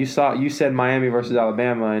 You said Miami versus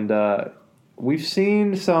Alabama, and we've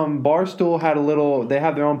seen some. Barstool had they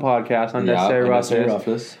have their own podcast, Unnecessary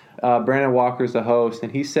Roughness. Brandon Walker's the host,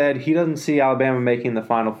 and he said he doesn't see Alabama making the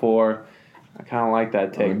Final Four. I kind of like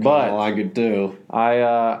that take, but I like it too.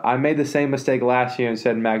 I made the same mistake last year and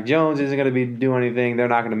said Mac Jones isn't going to be doing anything. They're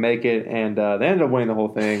not going to make it, and they ended up winning the whole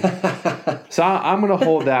thing. So I'm going to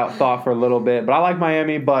hold that thought for a little bit. But I like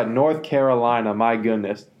Miami, but North Carolina, my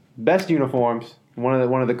goodness, best uniforms. One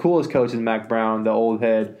of the coolest coaches, Mack Brown, the old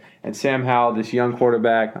head, and Sam Howell, this young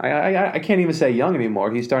quarterback. I can't even say young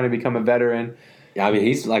anymore. He's starting to become a veteran. Yeah, I mean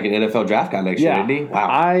he's like an NFL draft guy next year, isn't he?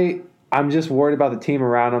 Wow. I'm just worried about the team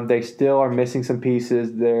around them. They still are missing some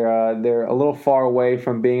pieces. They're a little far away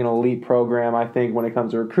from being an elite program, I think, when it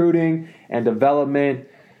comes to recruiting and development.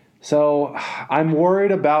 So I'm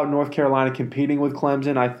worried about North Carolina competing with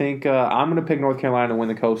Clemson. I think I'm going to pick North Carolina to win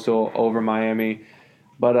the Coastal over Miami.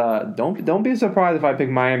 But don't be surprised if I pick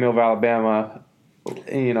Miami over Alabama,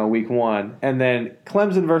 week one. And then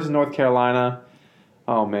Clemson versus North Carolina.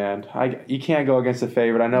 Oh, man. You can't go against the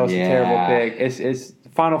favorite. I know it's a terrible pick. It's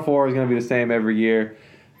Final Four is going to be the same every year.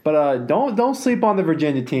 But don't sleep on the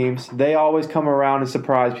Virginia teams. They always come around and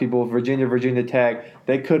surprise people. Virginia Tech,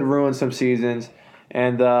 they could ruin some seasons.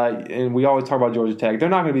 And we always talk about Georgia Tech. They're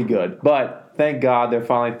not going to be good. But thank God they're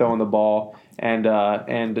finally throwing the ball.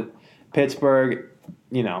 And Pittsburgh,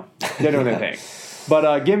 they're doing their thing.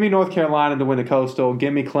 But give me North Carolina to win the Coastal.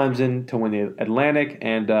 Give me Clemson to win the Atlantic.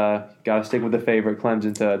 And got to stick with the favorite,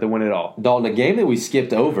 Clemson, to win it all. Dalton, a game that we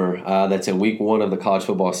skipped over that's in week one of the college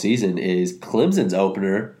football season is Clemson's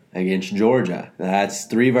opener against Georgia. That's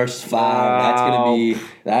 3 versus 5. Wow.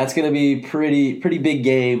 That's gonna be pretty big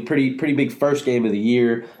game, pretty big first game of the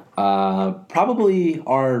year. Probably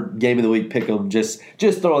our game of the week pick'em. Just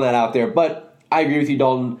throwing that out there. But I agree with you,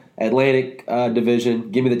 Dalton. Atlantic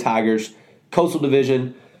Division, give me the Tigers. Coastal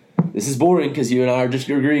Division, this is boring because you and I are just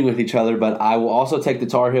agreeing with each other, but I will also take the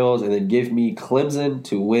Tar Heels and then give me Clemson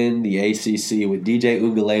to win the ACC with DJ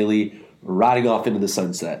Uiagalelei riding off into the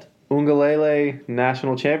sunset. Uiagalelei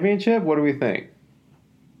National Championship? What do we think?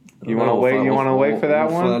 You want to wait? You want to wait for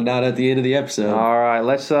that one? We'll find out at the end of the episode. All right,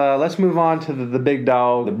 let's move on to the big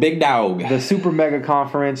dog. The big dog. The Super Mega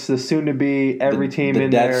Conference. The soon to be every team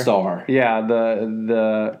in there. The Death Star. Yeah,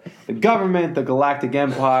 the government, the Galactic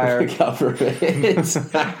Empire, the government,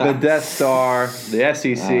 the Death Star, the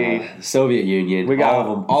SEC, Soviet Union. We got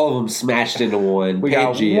all of them smashed into one. We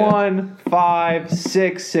Pangea. got 1, 5,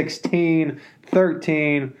 6, 16,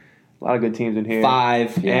 13. A lot of good teams in here.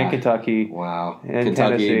 5. And Kentucky. Wow. And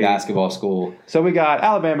Kentucky Tennessee. basketball school. So we got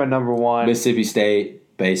Alabama number 1. Mississippi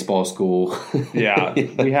State baseball school. Yeah.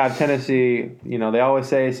 We have Tennessee. They always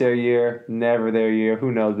say it's their year. Never their year.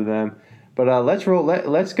 Who knows with them. But let's roll.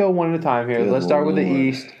 Let's go one at a time here. Let's start with the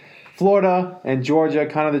East. Florida and Georgia,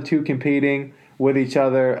 kind of the two competing with each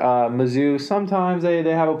other. Mizzou, sometimes they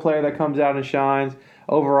have a player that comes out and shines.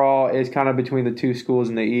 Overall, it's kind of between the two schools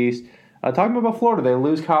in the East. Talking about Florida, they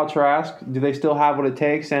lose Kyle Trask. Do they still have what it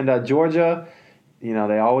takes? And Georgia,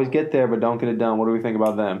 they always get there but don't get it done. What do we think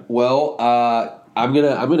about them? Well, I'm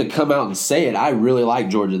gonna come out and say it. I really like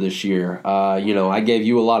Georgia this year. I gave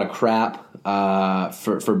you a lot of crap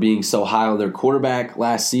for being so high on their quarterback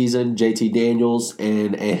last season, JT Daniels,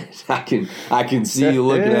 and I can see you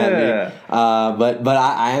looking at me. But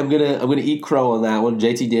I'm gonna eat crow on that one.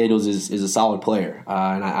 JT Daniels is a solid player,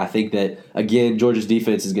 and I think that again Georgia's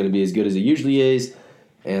defense is going to be as good as it usually is.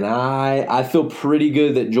 And I feel pretty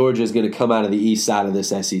good that Georgia is going to come out of the east side of this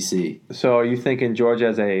SEC. So are you thinking Georgia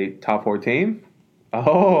as a top 4 team?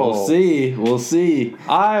 Oh. We'll see.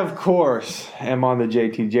 I, of course, am on the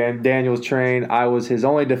JT Daniels train. I was his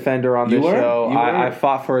only defender on this show. I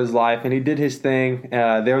fought for his life, and he did his thing.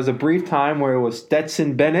 There was a brief time where it was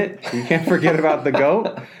Stetson Bennett. You can't forget about the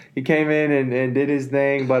GOAT. He came in and did his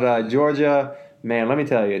thing. But Georgia, man, let me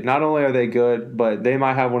tell you, not only are they good, but they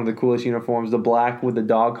might have one of the coolest uniforms, the black with the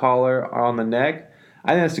dog collar on the neck.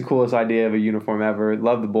 I think that's the coolest idea of a uniform ever.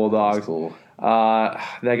 Love the Bulldogs. That's cool.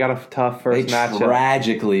 They got a tough first matchup. They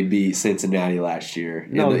tragically beat Cincinnati last year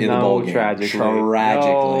in the bowl game. Tragically.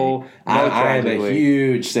 I am a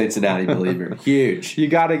huge Cincinnati believer. Huge. You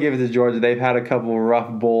got to give it to Georgia. They've had a couple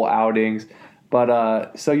rough bowl outings.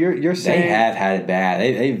 But so you're saying they have had it bad.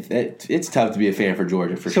 It's tough to be a fan for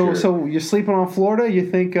Georgia for sure. So you're sleeping on Florida? You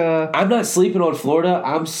think? I'm not sleeping on Florida.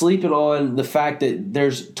 I'm sleeping on the fact that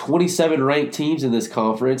there's 27 ranked teams in this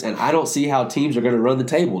conference, and I don't see how teams are going to run the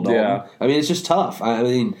table. Dalton. Yeah. I mean, it's just tough. I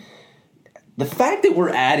mean, the fact that we're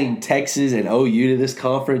adding Texas and OU to this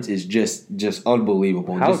conference is just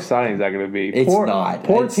unbelievable. How exciting is that going to be? It's not.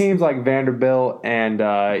 Poor teams like Vanderbilt and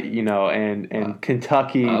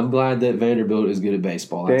Kentucky. I'm glad that Vanderbilt is good at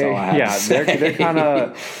baseball. That's all I have to say. They're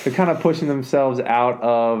kind of pushing themselves out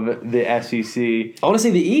of the SEC.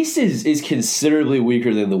 Honestly, the East is considerably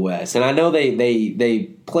weaker than the West, and I know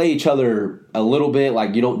they play each other a little bit.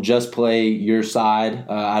 Like you don't just play your side.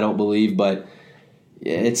 I don't believe, but.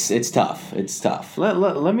 It's tough. It's tough.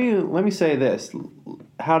 Let me say this: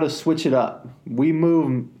 how to switch it up. We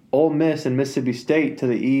move Ole Miss and Mississippi State to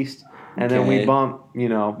the east, and then we bump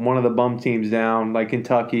one of the bum teams down like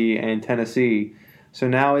Kentucky and Tennessee. So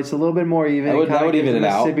now it's a little bit more even. That would even it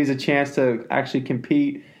out. Mississippi's a chance to actually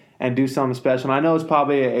compete and do something special. And I know it's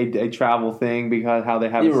probably a travel thing because how they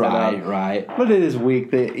have it set up. Right. But it is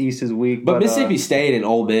weak. The East is weak. But Mississippi State and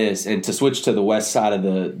Ole Miss, and to switch to the west side of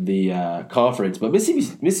the conference, but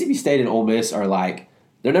Mississippi State and Ole Miss are like,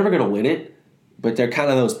 they're never going to win it, but they're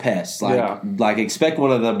kind of those pests. Like expect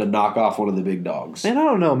one of them to knock off one of the big dogs. And I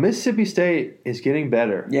don't know. Mississippi State is getting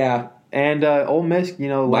better. Yeah. And Ole Miss,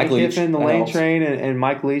 Lane Kiffin, the Lane helps. Train, and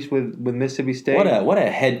Mike Leach with Mississippi State. What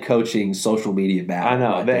a head coaching social media battle. I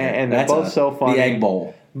know, they're both so funny. The Egg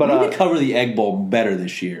Bowl. But we need to cover the Egg Bowl better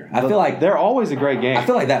this year. I feel like they're always a great game. I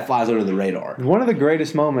feel like that flies under the radar. One of the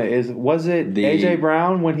greatest moments was it AJ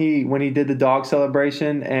Brown when he did the dog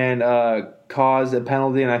celebration and caused a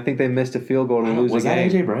penalty, and I think they missed a field goal to lose the game. Was that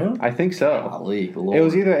AJ Brown? I think so. Golly, Lord. It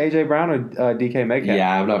was either AJ Brown or DK Metcalf.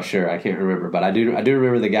 Yeah, I'm not sure. I can't remember, but I do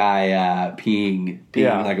remember the guy peeing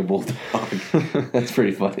like a bulldog. That's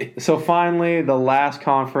pretty funny. So finally, the last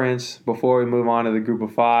conference before we move on to the Group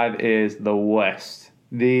of 5 is the West.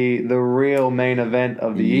 The real main event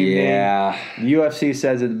of the evening. Yeah. The UFC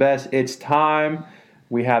says it best. It's time.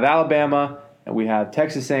 We have Alabama, and we have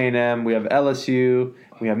Texas A&M, we have LSU,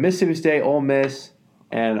 we have Mississippi State, Ole Miss,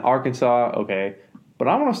 and Arkansas. Okay. But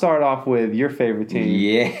I want to start off with your favorite team.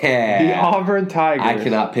 Yeah. The Auburn Tigers. I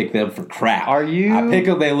cannot pick them for crap. Are you? I pick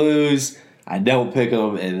them, they lose. I don't pick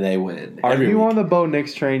them, and they win. Are you on the Bo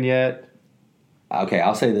Nix train yet? Okay,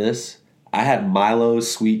 I'll say this. I had Milo's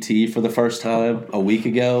sweet tea for the first time a week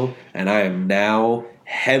ago, and I am now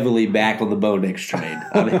heavily back on the Bo Nix train.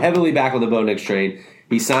 I'm heavily back on the Bo Nix train.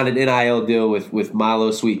 He signed an NIL deal with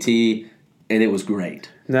Milo Sweet Tea, and it was great.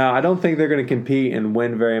 No, I don't think they're going to compete and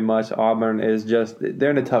win very much. Auburn is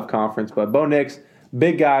they're in a tough conference, but Bo Nix,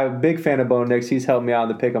 big guy, big fan of Bo Nix. He's helped me out in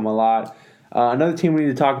the pick 'em a lot. Another team we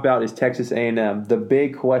need to talk about is Texas A&M. The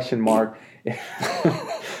big question mark.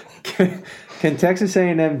 Can Texas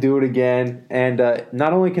A&M do it again? And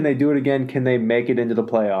not only can they do it again, can they make it into the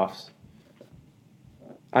playoffs?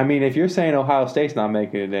 I mean, if you're saying Ohio State's not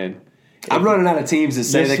making it in. I'm running out of teams that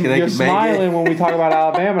say they can make it. You're smiling when we talk about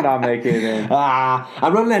Alabama not making it in.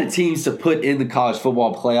 I'm running out of teams to put in the college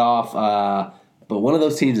football playoff. But one of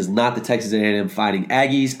those teams is not the Texas A&M Fighting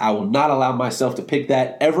Aggies. I will not allow myself to pick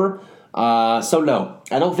that ever. So, no,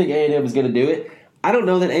 I don't think A&M is going to do it. I don't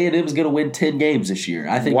know that A&M is going to win 10 games this year.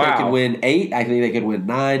 I think they could win 8. I think they could win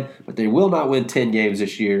 9. But they will not win 10 games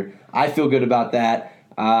this year. I feel good about that.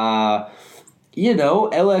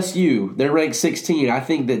 LSU, they're ranked 16. I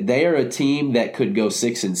think that they are a team that could go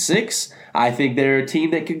 6-6. I think they're a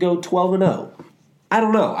team that could go 12-0. I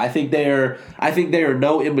don't know. I think they are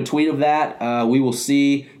no in between of that. We will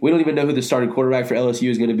see. We don't even know who the starting quarterback for LSU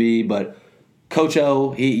is going to be, but Coach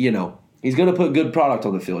O, he's going to put good product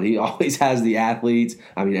on the field. He always has the athletes.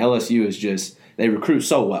 I mean, LSU is just they recruit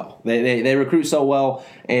so well. They recruit so well,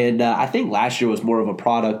 and I think last year was more of a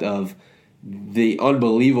product of the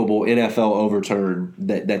unbelievable NFL overturn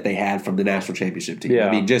that they had from the national championship team. Yeah.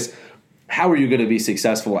 I mean, just how are you going to be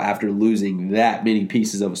successful after losing that many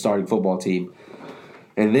pieces of a starting football team?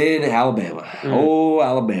 And then Alabama. Oh,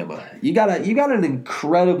 Alabama. You got an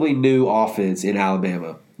incredibly new offense in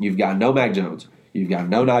Alabama. You've got no Mac Jones. You've got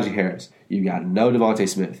no Najee Harris. You've got no Devontae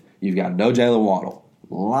Smith. You've got no Jalen Waddle.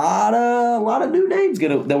 A lot of new names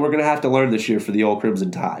that we're going to have to learn this year for the old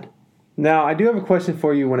Crimson Tide. Now, I do have a question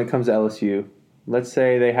for you when it comes to LSU. Let's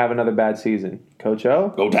say they have another bad season. Coach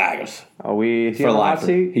O? Go Tigers. Are we For lifer.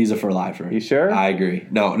 He's a for lifer. You sure? I agree.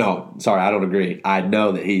 No, sorry, I don't agree. I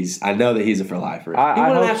know that he's a for lifer. He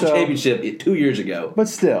won a national championship 2 years ago. But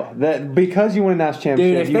still, because you won a national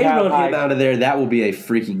championship, dude, if they run him out of there, that will be a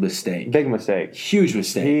freaking mistake. Big mistake. Huge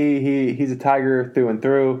mistake. He's a Tiger through and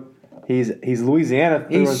through. He's Louisiana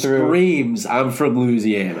through and through. He screams, "I'm from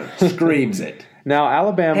Louisiana." Screams it. Now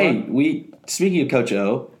Alabama. Hey, speaking of Coach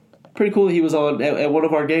O. Pretty cool that he was on at one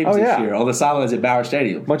of our games this year on the sidelines at Bauer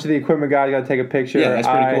Stadium. A bunch of the equipment guys got to take a picture. Yeah, that's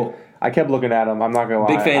pretty cool. I kept looking at him. I'm not going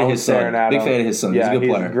to lie. Big fan of his son. Yeah, He's a good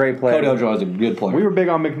player. A great player. Cody Ojoa is a good player. We were big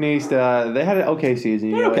on McNeese. They had an okay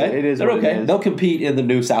season. They're okay. They're okay. They'll compete in the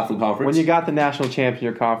new Southland Conference. When you got the national champ in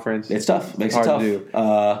your conference, it's tough. Makes it tough. To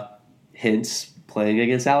do. Hence playing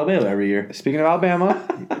against Alabama every year. Speaking of Alabama,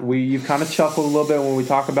 you've kind of chuckled a little bit when we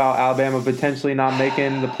talk about Alabama potentially not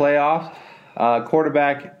making the playoffs.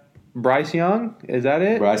 Quarterback Bryce Young, is that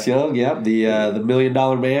it? Bryce Young, yep, the $1 million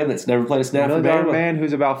man that's never played a snap for Bama. $1 million man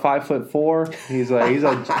who's about 5'4". He's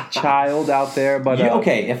a child out there, but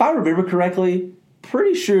okay. If I remember correctly,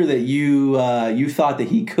 pretty sure that you thought that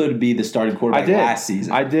he could be the starting quarterback last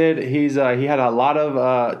season. I did. He had a lot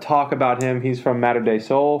of talk about him. He's from Mater Dei,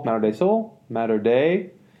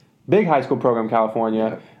 big high school program,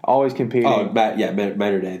 California. Always competing. Oh,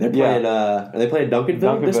 Mater Dei. They're playing. Are they playing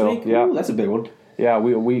Duncanville this week? Yeah, that's a big one. Yeah,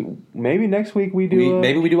 we maybe next week we do.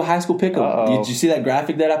 Maybe we do a high school pick'em. Did you see that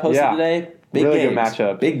graphic that I posted today? Big really games. Good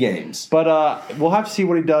matchup. Big games. But we'll have to see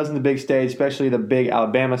what he does in the big stage, especially the big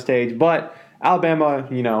Alabama stage. But Alabama,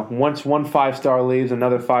 once one 5-star leaves,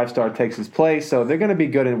 another 5-star takes his place. So they're going to be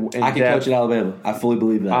good in I can depth. coach at Alabama. I fully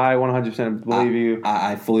believe that. I 100% believe you.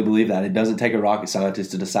 I fully believe that. It doesn't take a rocket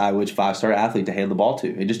scientist to decide which 5-star athlete to hand the ball to.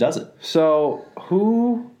 It just doesn't. So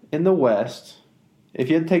who in the West, if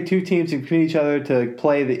you had to take two teams to compete each other to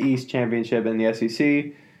play the East Championship in the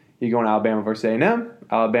SEC, you're going Alabama versus A&M,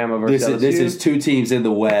 Alabama versus LSU. This is two teams in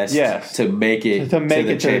the West to make it to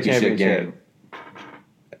the championship game.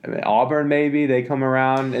 I mean, Auburn, maybe they come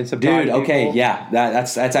around and surprise people. Okay, yeah,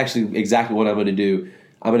 that's actually exactly what I'm going to do.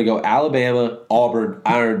 I'm going to go Alabama, Auburn,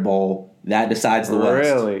 Iron Bowl. That decides the West.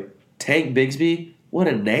 Really? Tank Bigsby. What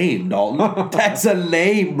a name, Dalton. That's a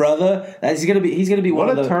name, brother. He's gonna be one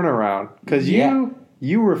of the turnaround. Because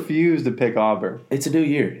you refuse to pick Auburn. It's a new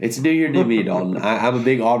year. It's a new year, new me, Dalton. I'm a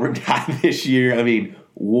big Auburn guy this year. I mean,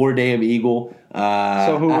 war damn Eagle.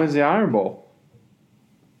 So who wins the Iron Bowl?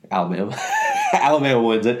 Alabama. Alabama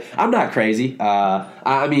wins it. I'm not crazy.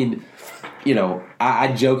 I mean,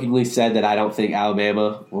 I jokingly said that I don't think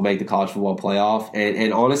Alabama will make the college football playoff,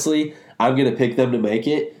 and honestly, I'm going to pick them to make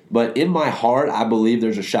it. But in my heart, I believe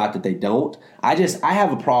there's a shot that they don't. I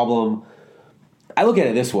have a problem. I look at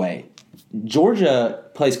it this way. Georgia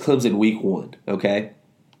plays Clemson week 1, okay?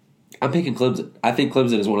 I'm picking Clemson. I think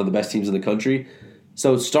Clemson is one of the best teams in the country.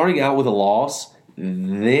 So starting out with a loss,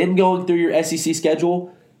 then going through your SEC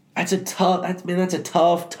schedule, that's a tough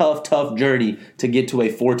journey to get to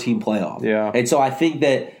a 4-team playoff. Yeah. And so I think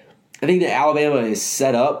that Alabama is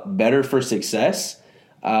set up better for success.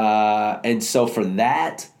 And so for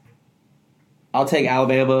that, I'll take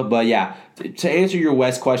Alabama. But yeah, to answer your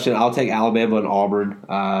West question, I'll take Alabama and Auburn.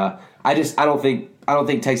 I don't think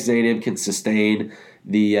Texas A&M can sustain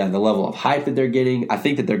the level of hype that they're getting. I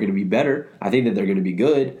think that they're going to be better. I think that they're going to be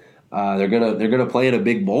good. They're gonna play in a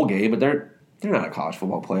big bowl game, but they're not a college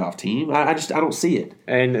football playoff team. I don't see it.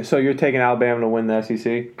 And so you're taking Alabama to win the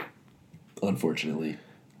SEC? Unfortunately.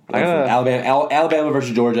 Alabama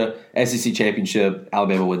versus Georgia, SEC championship.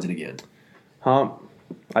 Alabama wins it again.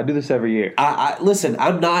 I do this every year. Listen,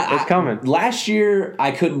 I'm not. It's coming. Last year,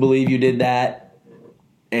 I couldn't believe you did that,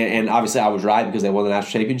 and obviously I was right because they won the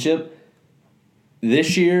national championship.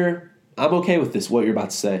 This year, I'm okay with this. What you're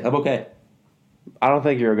about to say, I'm okay. I don't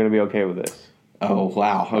think you're going to be okay with this. Oh,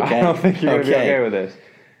 wow. Okay. I don't think you're going to be okay with this.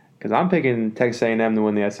 Because I'm picking Texas A&M to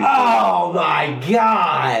win the SEC. Oh, my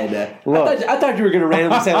God. Look. I thought you were going to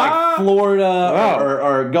randomly say, like, Florida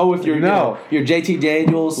or go with your, your JT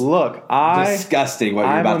Daniels. Look, Disgusting what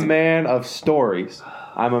you're about to I'm a man of stories.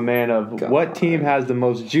 I'm a man of what team has the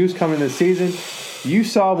most juice coming this season. You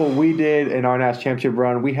saw what we did in our national championship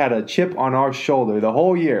run. We had a chip on our shoulder the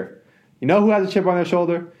whole year. You know who has a chip on their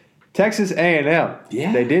shoulder? Texas A&M.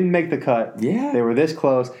 Yeah. They didn't make the cut. Yeah. They were this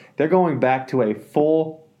close. They're going back to a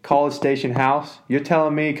full College Station house. You're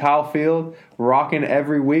telling me Kyle Field rocking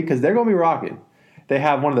every week? Because they're going to be rocking. They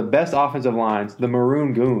have one of the best offensive lines, the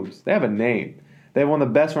Maroon Goons. They have a name. They have one of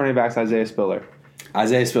the best running backs, Isaiah Spiller.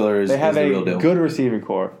 Isaiah Spiller is the real deal. They have a good receiving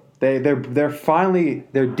core. They're finally,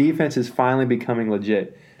 their defense is finally becoming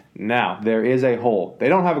legit. Now, there is a hole. They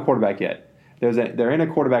don't have a quarterback yet. They're in a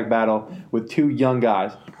quarterback battle with two young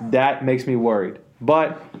guys. That makes me worried.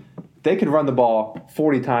 But they could run the ball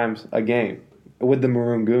 40 times a game with the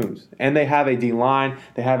Maroon Goons. And they have a D-line.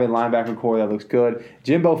 They have a linebacker core that looks good.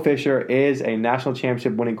 Jimbo Fisher is a national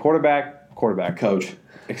championship winning quarterback. Coach.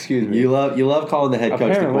 Excuse me. You love calling the head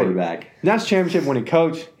coach the quarterback. National championship winning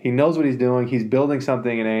coach. He knows what he's doing. He's building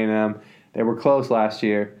something in A&M. They were close last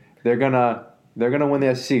year. They're gonna win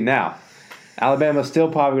the SEC. Now, Alabama's still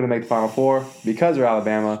probably gonna make the Final Four because they're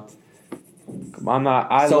Alabama. I'm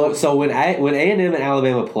not. So when A&M and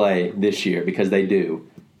Alabama play this year, because they do,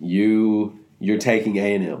 you're taking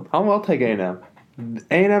A&M. I'll take A&M.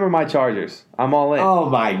 A&M are my Chargers. I'm all in. Oh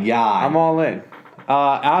my God. I'm all in.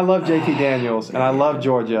 I love JT Daniels and I love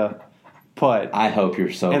Georgia, but I hope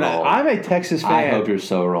you're so wrong. I'm a Texas fan. I hope you're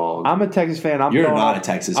so wrong. I'm a Texas fan. You're not a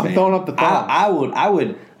Texas fan. I'm throwing up the thumb.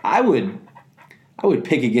 I would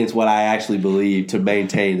pick against what I actually believe to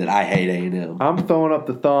maintain that I hate A&M. I'm throwing up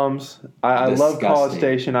the thumbs. I love College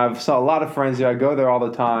Station. I've saw a lot of friends there. I go there all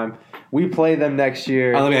the time. We play them next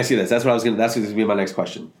year. Let me ask you this. That's going to be my next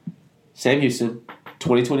question. Sam Houston,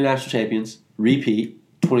 2020 national champions, repeat,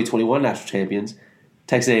 2021 national champions.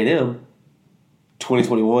 Texas A&M,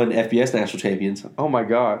 2021 FBS national champions. Oh my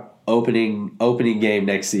God! Opening game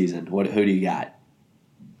next season. Who do you got?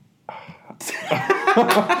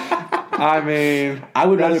 I mean, I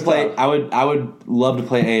would rather play. Tough. I would love to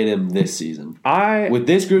play A&M this season. With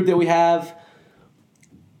this group that we have,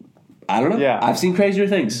 I don't know. Yeah. I've seen crazier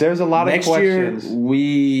things. There's a lot of questions. Next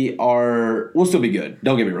year we'll still be good.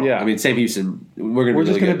 Don't get me wrong. Yeah. I mean, Sam Houston, we're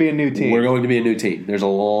just going to be a new team. We're going to be a new team. There's a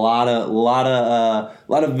lot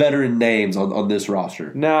of veteran names on this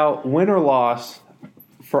roster. Now, win or loss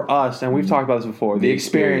for us, and we've talked about this before, the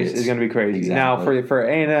experience is going to be crazy. Exactly. Now, for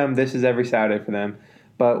A&M, this is every Saturday for them,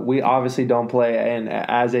 but we obviously don't play in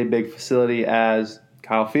as a big facility as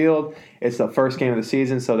Kyle Field. It's the first game of the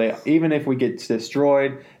season, so even if we get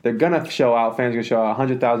destroyed, they're going to show out. Fans are going to show out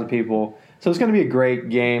 100,000 people. So it's going to be a great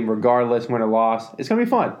game regardless, win or loss. It's going to be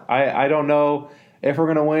fun. I don't know if we're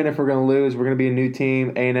going to win, if we're going to lose. We're going to be a new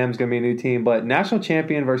team. A&M is going to be a new team. But national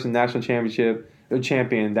champion versus national championship, or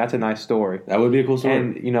champion, that's a nice story. That would be a cool story.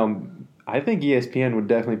 And, I think ESPN would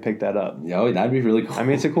definitely pick that up. Yeah, that'd be really cool. I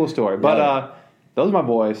mean, it's a cool story. But those are my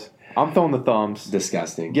boys. I'm throwing the thumbs.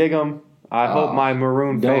 Disgusting. Gig 'em. I hope my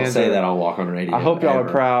Maroon fans... Don't say that on Walk on Radio. I hope y'all are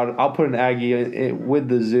proud. I'll put an Aggie with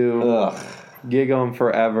the zoo. Ugh. Gig 'em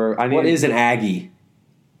forever. What is an Aggie?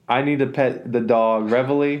 I need to pet the dog.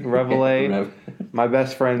 Reveille. My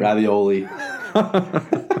best friend. Ravioli.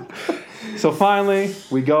 So finally,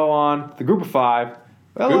 we go on the group of five.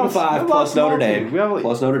 Group of five plus Notre Dame. We have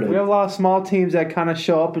a lot of small teams that kind of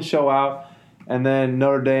show up and show out. And then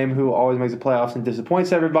Notre Dame, who always makes the playoffs and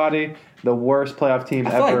disappoints everybody. The worst playoff team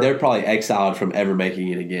ever. I feel like they're probably exiled from ever making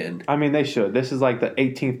it again. I mean, they should. This is like the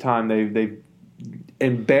 18th time they've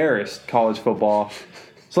embarrassed college football.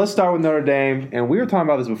 So let's start with Notre Dame. And we were talking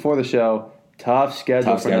about this before the show. Tough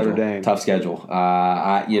schedule for Notre Dame. Tough schedule.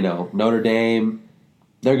 Notre Dame,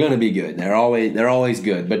 they're going to be good. They're always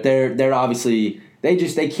good. But they're obviously they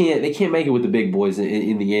can't make it with the big boys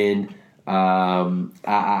in the end. I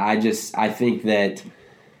think that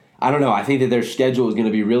I think that their schedule is going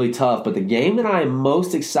to be really tough. But the game that I am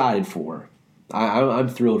most excited for, I'm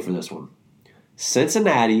thrilled for this one.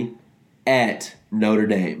 Cincinnati at Notre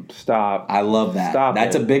Dame. Stop. I love that.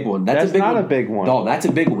 That's a big one. That's not a big one. No, that's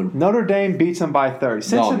a big one. Notre Dame beats them by 30.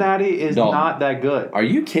 Cincinnati is not that good. Are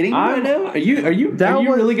you kidding me right now? Are you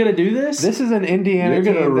really going to do this? This is an Indiana You're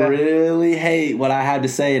team. You're going to really hate what I had to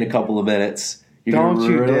say in a couple of minutes. Don't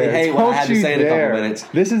you dare. Hate what I had to say in a couple minutes.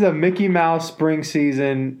 This is a Mickey Mouse spring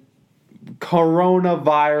season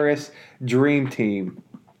coronavirus dream team.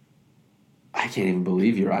 I can't even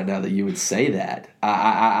believe you right now that you would say that.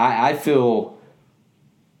 I feel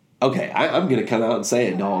Okay, I'm going to come out and say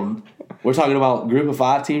it, Dalton. We're talking about group of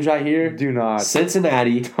 5 teams right here. Do not.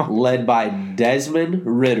 Cincinnati, led by Desmond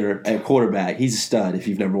Ridder at quarterback. He's a stud if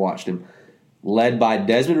you've never watched him. Led by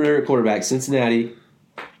Desmond Ridder at quarterback. Cincinnati,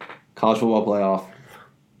 college football playoff,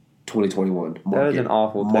 2021. That is an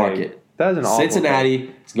awful take. Market. That is an awful Cincinnati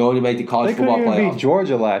take. is going to make the college football They couldn't even playoff. beat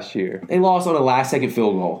Georgia last year. They lost on a last-second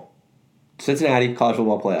field goal. Cincinnati, college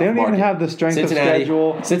football playoff. They don't Market. even have the strength of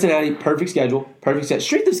schedule. Cincinnati, perfect schedule.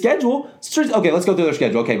 Strength of schedule. Okay, let's go through their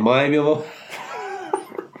schedule. Okay, Miami of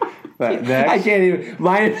Next. I can't even.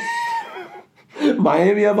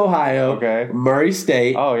 Miami of Ohio. Okay. Murray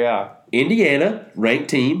State. Oh, yeah. Indiana, ranked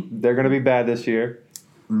team. They're going to be bad this year.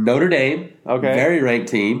 Notre Dame. Okay. Very ranked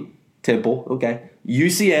team. Temple. Okay.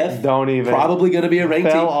 UCF. Don't even. Probably going to be a ranked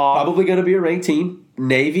Fell team. off. Probably going to be a ranked team.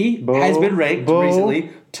 Navy Boo. has been ranked Boo. recently.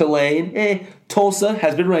 Tulane. Tulsa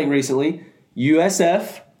has been ranked recently.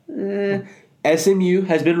 USF. SMU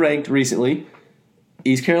has been ranked recently.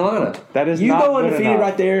 East Carolina. That is you not go good undefeated enough.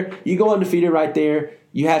 right there. You go undefeated right there.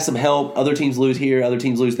 You have some help. Other teams lose here. Other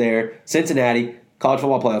teams lose there. Cincinnati, college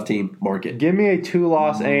football playoff team. Market. Give me a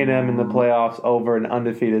 2-loss A&M in the playoffs over an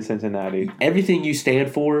undefeated Cincinnati. Everything you stand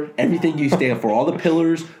for, all the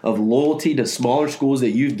pillars of loyalty to smaller schools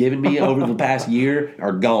that you've given me over the past year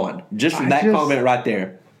are gone. Just from that comment right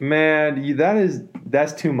there. Man,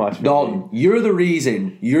 that's too much. For Dalton, me. you're the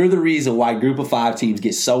reason why group of 5 teams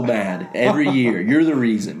get so mad every year. You're the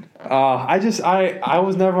reason. I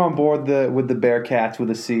was never on board with the Bearcats with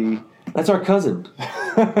a C. That's our cousin.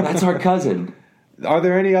 Are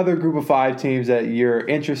there any other group of 5 teams that you're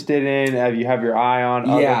interested in? You have your eye on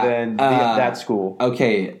other than that school?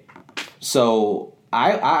 Okay, so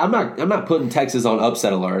I'm not putting Texas on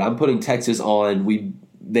upset alert. I'm putting Texas on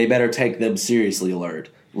they better take them seriously alert.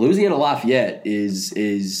 Louisiana Lafayette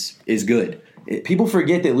is good. People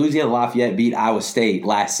forget that Louisiana Lafayette beat Iowa State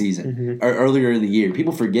last season or earlier in the year.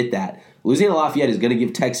 People forget that. Louisiana Lafayette is going to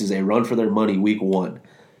give Texas a run for their money week 1.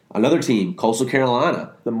 Another team, Coastal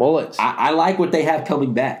Carolina. The Mullets. I like what they have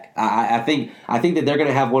coming back. I think that they're going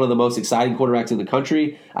to have one of the most exciting quarterbacks in the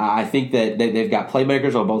country. I think that they've got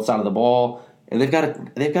playmakers on both sides of the ball, and they've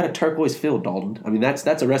got a turquoise field, Dalton. I mean,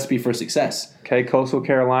 that's a recipe for success. Okay, Coastal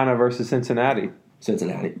Carolina versus Cincinnati.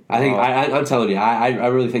 Cincinnati. I'm telling you, I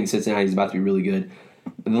really think Cincinnati is about to be really good.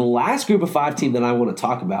 And the last group of 5 team that I want to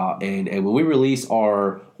talk about, and when we release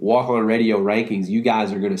our Walk On Radio rankings, you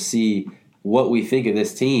guys are going to see what we think of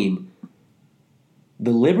this team.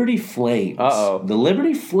 The Liberty Flames. Uh-oh. The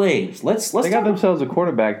Liberty Flames. Let's They got themselves a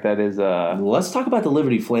quarterback that is Let's talk about the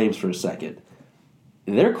Liberty Flames for a second.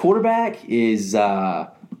 Their quarterback is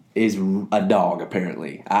a dog,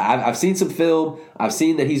 apparently. I've seen some film. I've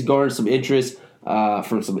seen that he's garnered some interest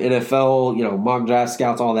from some NFL, mock draft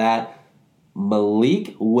scouts, all that.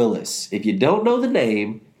 Malik Willis. If you don't know the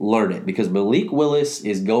name, learn it, because Malik Willis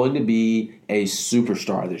is going to be a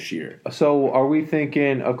superstar this year. So are we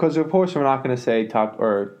thinking, because of course we're not going to say top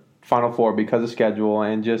or Final Four because of schedule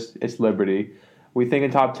and just it's Liberty. We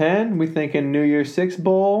thinking top 10? We thinking New Year's Six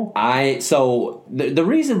Bowl? So the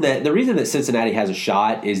reason that Cincinnati has a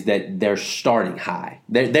shot is that they're starting high.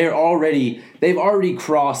 They've already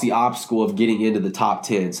crossed the obstacle of getting into the top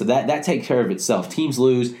 10. So that takes care of itself. Teams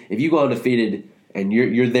lose. If you go undefeated and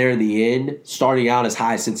you're there in the end, starting out as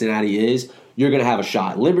high as Cincinnati is, you're going to have a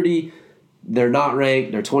shot. Liberty, they're not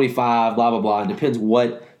ranked. They're 25. Blah blah blah. It depends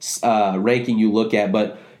what ranking you look at,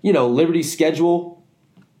 but Liberty's schedule.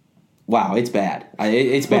 Wow, it's bad.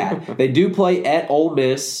 It's bad. They do play at Ole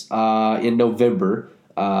Miss in November.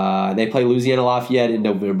 They play Louisiana Lafayette in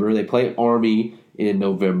November. They play Army in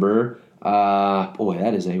November. Boy,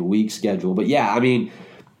 that is a weak schedule. But yeah, I mean,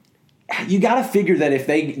 you got to figure that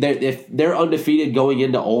if they're undefeated going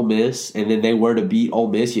into Ole Miss and then they were to beat Ole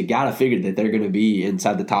Miss, you got to figure that they're going to be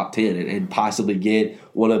inside the top 10 and possibly get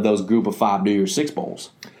one of those group of 5 New Year's Six bowls.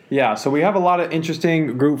 Yeah, so we have a lot of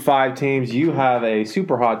interesting Group 5 teams. You have a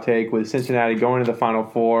super hot take with Cincinnati going to the Final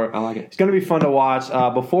Four. I like it. It's going to be fun to watch.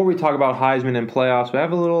 Before we talk about Heisman and playoffs, we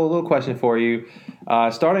have a little question for you.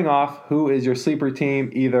 Starting off, who is your sleeper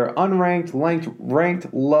team, either unranked,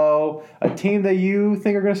 ranked low, a team that you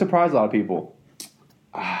think are going to surprise a lot of people?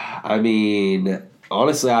 I mean,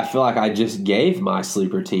 honestly, I feel like I just gave my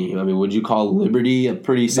sleeper team. I mean, would you call Liberty a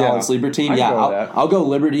pretty solid sleeper team? I'll go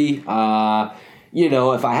Liberty.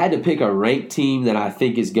 If I had to pick a ranked team that I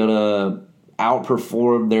think is going to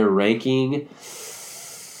outperform their ranking,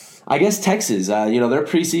 I guess Texas. They're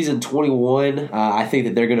preseason 21. I think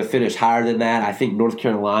that they're going to finish higher than that. I think North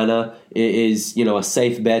Carolina is a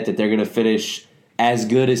safe bet that they're going to finish as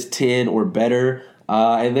good as 10 or better.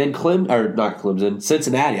 And then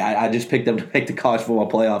Cincinnati. I just picked them to make the college football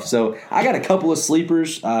playoff. So I got a couple of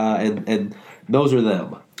sleepers, and those are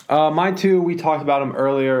them. Mine two, we talked about them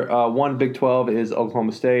earlier. One, Big 12 is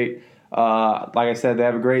Oklahoma State. Like I said,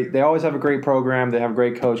 they always have a great program. They have a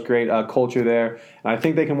great coach, great culture there. And I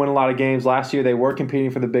think they can win a lot of games. Last year, they were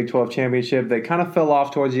competing for the Big 12 championship. They kind of fell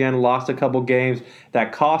off towards the end, lost a couple games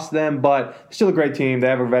that cost them, but still a great team. They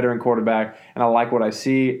have a veteran quarterback, and I like what I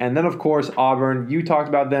see. And then, of course, Auburn. You talked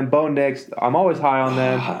about them. Bo Nix, I'm always high on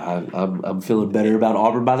them. I'm feeling better about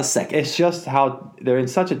Auburn by the second. It's just how they're in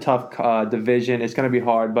such a tough division. It's going to be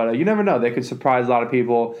hard, but you never know. They could surprise a lot of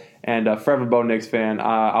people. And forever Bo Nix fan,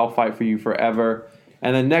 I'll fight for you forever.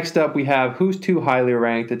 And then next up, we have who's too highly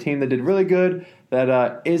ranked, a team that did really good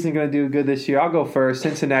that isn't going to do good this year. I'll go first.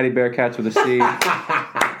 Cincinnati Bearcats with a C.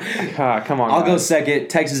 Come on, I'll guys. go second.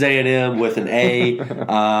 Texas A&M with an A.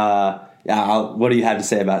 What do you have to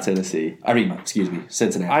say about Tennessee?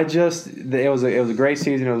 Cincinnati. It was a great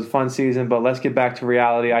season. It was a fun season, but let's get back to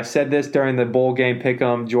reality. I said this during the bowl game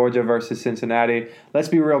pick'em, Georgia versus Cincinnati. Let's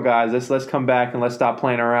be real, guys. Let's come back and let's stop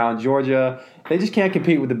playing around. Georgia, they just can't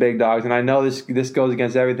compete with the big dogs, and I know this goes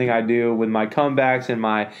against everything I do with my comebacks and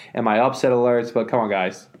my upset alerts. But come on,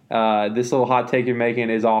 guys. This little hot take you're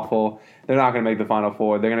making is awful. They're not going to make the Final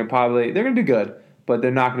Four. They're going to do good, but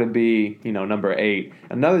they're not going to be, number 8.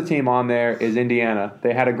 Another team on there is Indiana.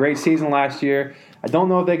 They had a great season last year. I don't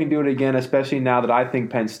know if they can do it again, especially now that I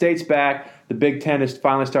think Penn State's back. The Big Ten is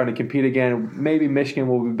finally starting to compete again. Maybe Michigan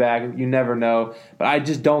will be back. You never know. But I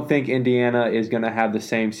just don't think Indiana is going to have the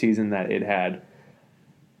same season that it had.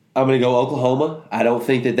 I'm going to go Oklahoma. I don't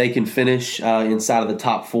think that they can finish inside of the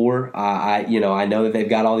top 4. I know that they've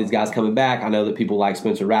got all these guys coming back. I know that people like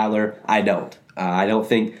Spencer Rattler. I don't. I don't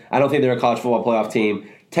think they're a college football playoff team.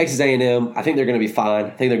 Texas A&M, I think they're going to be fine. I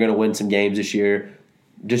think they're going to win some games this year.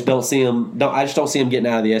 Just don't see them. I just don't see them getting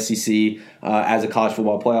out of the SEC as a college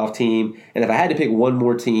football playoff team. And if I had to pick one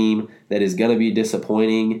more team that is going to be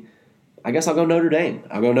disappointing, I guess I'll go Notre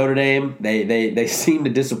Dame. They seem to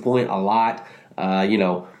disappoint a lot.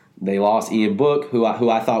 They lost Ian Book, who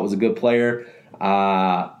I thought was a good player.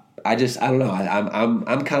 I don't know.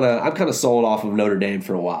 I'm kind of sold off of Notre Dame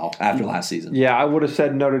for a while after last season. Yeah, I would have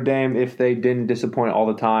said Notre Dame if they didn't disappoint all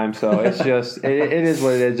the time. So it's just it is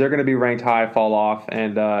what it is. They're going to be ranked high, fall off,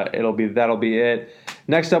 and that'll be it.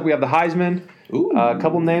 Next up, we have the Heisman. A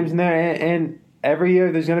couple names in there, and every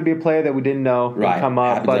year there's going to be a player that we didn't know come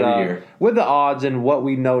up. Happens every year. With the odds and what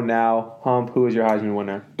we know now, Hump, who is your Heisman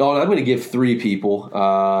winner? Dalton, I'm going to give 3 people,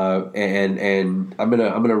 and I'm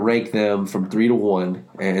gonna rank them from 3 to 1,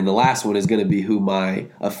 and the last one is going to be who my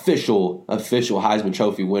official Heisman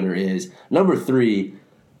Trophy winner is. Number 3.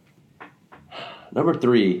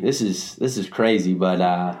 This is crazy, but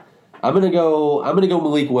I'm gonna go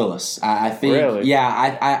Malik Willis. I think, really?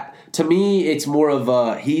 Yeah. To me, it's more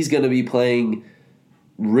of he's going to be playing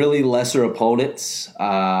really lesser opponents,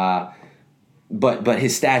 but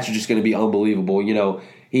his stats are just going to be unbelievable.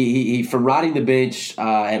 He from riding the bench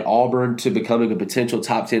at Auburn to becoming a potential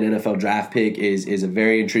top 10 NFL draft pick is a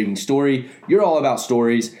very intriguing story. You're all about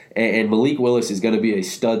stories, and Malik Willis is going to be a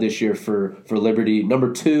stud this year for Liberty.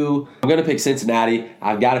 Number 2, I'm going to pick Cincinnati.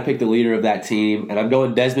 I've got to pick the leader of that team, and I'm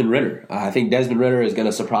going Desmond Ridder. I think Desmond Ridder is going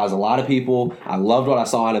to surprise a lot of people. I loved what I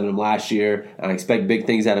saw out of him last year, and I expect big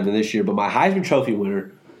things out of him this year. But my Heisman Trophy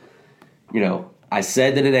winner, I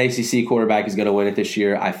said that an ACC quarterback is going to win it this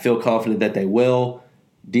year. I feel confident that they will.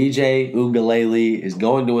 DJ Uiagalelei is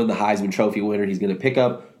going to win the Heisman Trophy winner. He's going to pick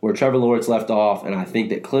up where Trevor Lawrence left off, and I think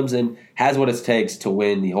that Clemson has what it takes to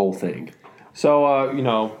win the whole thing. So, I'm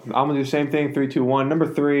going to do the same thing, 3, 2, 1. Number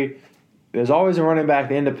 3, there's always a running back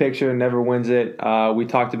in the picture, never wins it. We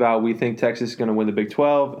talked about we think Texas is going to win the Big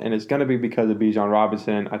 12, and it's going to be because of Bijan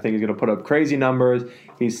Robinson. I think he's going to put up crazy numbers.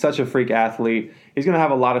 He's such a freak athlete. He's going to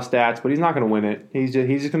have a lot of stats, but he's not going to win it. He's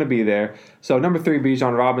just going to be there. So number 3,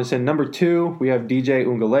 Bijan Robinson. Number 2, we have DJ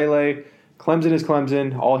Uiagalelei. Clemson is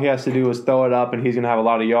Clemson. All he has to do is throw it up, and he's going to have a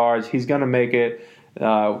lot of yards. He's going to make it.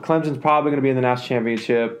 Clemson's probably going to be in the national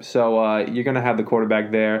championship, so you're going to have the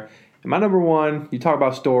quarterback there. And my number 1, you talk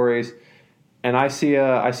about stories, and I see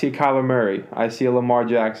Kyler Murray. I see a Lamar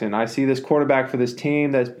Jackson. I see this quarterback for this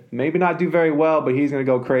team that's maybe not do very well, but he's going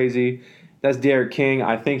to go crazy. That's Derek King.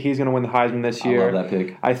 I think he's going to win the Heisman this year. I love that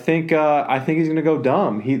pick. I think he's going to go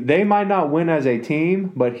dumb. They might not win as a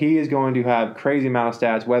team, but he is going to have crazy amount of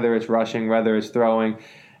stats, whether it's rushing, whether it's throwing.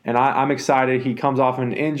 And I'm excited. He comes off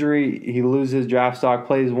an injury. He loses his draft stock,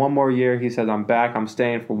 plays one more year. He says, I'm back. I'm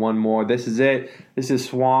staying for one more. This is it. This is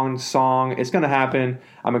Swan Song. It's going to happen.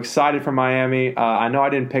 I'm excited for Miami. I know I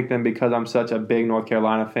didn't pick them because I'm such a big North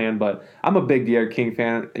Carolina fan, but I'm a big D'Eriq King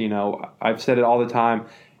fan. You know, I've said it all the time.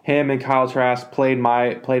 Him and Kyle Trask played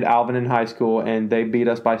Alvin in high school, and they beat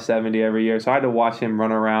us by 70 every year. So I had to watch him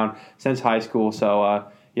run around since high school. So,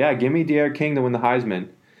 give me D'Eriq King to win the Heisman.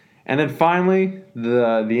 And then finally,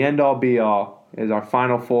 the end-all, be-all is our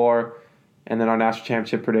Final Four and then our national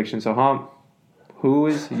championship prediction. So, Hump, who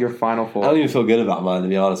is your Final Four? I don't even feel good about mine, to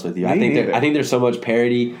be honest with you. I think there's so much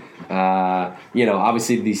parity.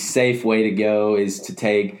 Obviously the safe way to go is to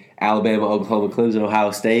take Alabama, Oklahoma, Clemson,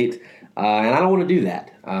 Ohio State. And I don't want to do that.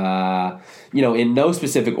 In no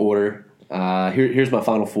specific order, here's my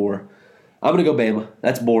Final Four. I'm going to go Bama.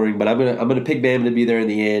 That's boring, but I'm gonna pick Bama to be there in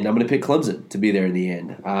the end. I'm going to pick Clemson to be there in the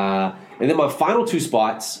end. And then my final two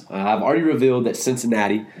spots, I've already revealed that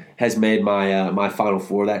Cincinnati has made my Final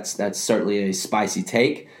Four. That's certainly a spicy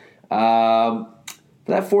take. For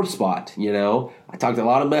that fourth spot, I talked a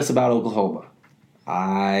lot of mess about Oklahoma.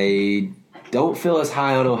 I don't feel as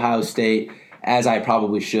high on Ohio State as I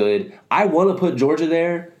probably should. I want to put Georgia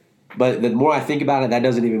there, but the more I think about it, that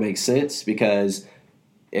doesn't even make sense because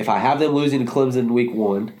if I have them losing to Clemson week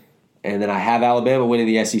 1 and then I have Alabama winning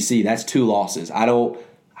the SEC, that's 2 losses. I don't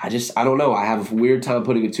know. I have a weird time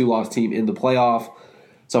putting a 2-loss team in the playoff.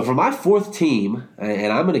 So for my fourth team,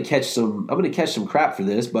 and I'm going to catch some crap for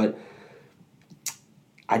this, but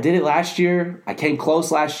I did it last year. I came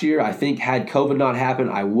close last year. I think had COVID not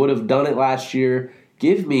happened, I would have done it last year.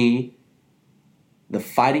 Give me the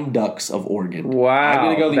Fighting Ducks of Oregon. Wow. I'm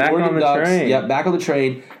going to go the back Oregon on the Ducks. Train. Yeah, back on the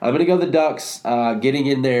train. I'm going to go the Ducks getting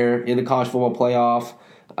in there in the college football playoff.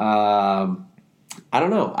 I don't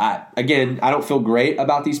know. I don't feel great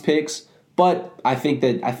about these picks, but I think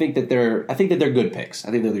that they're good picks.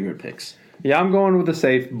 I think they're the good picks. Yeah, I'm going with the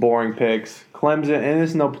safe, boring picks. Clemson, and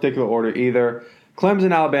this is no particular order either.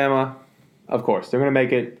 Clemson, Alabama, of course, they're going to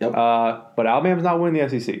make it. Yep. But Alabama's not winning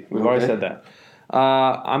the SEC. We've already said that.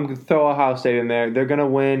 I'm going to throw Ohio State in there. They're going to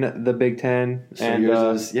win the Big Ten. They're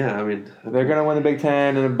going to win the Big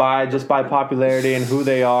Ten, and by popularity and who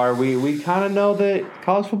they are, we kind of know that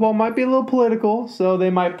college football might be a little political, so they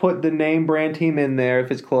might put the name brand team in there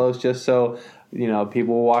if it's close, just so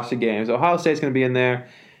people will watch the games. Ohio State's going to be in there.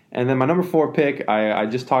 And then my number 4 pick, I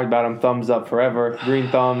just talked about them, thumbs up forever, green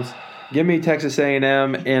thumbs. Give me Texas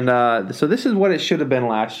A&M. And so this is what it should have been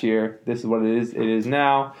last year. This is what it is. It is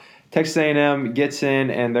now. Texas A&M gets in,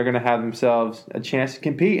 and they're going to have themselves a chance to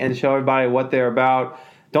compete and show everybody what they're about.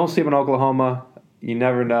 Don't sleep on Oklahoma. You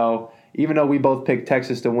never know. Even though we both picked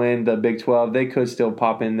Texas to win the Big 12, they could still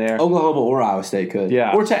pop in there. Oklahoma or Iowa State could.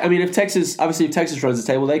 Yeah. Or if Texas runs the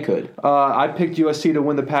table, they could. I picked USC to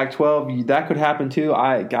win the Pac-12. That could happen too.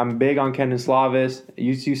 I'm big on Kendon Slavis.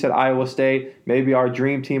 You said Iowa State. Maybe our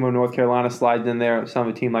dream team of North Carolina slides in there. Some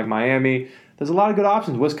of a team like Miami. There's a lot of good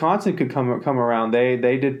options. Wisconsin could come around. They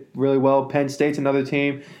did really well. Penn State's another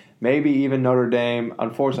team. Maybe even Notre Dame.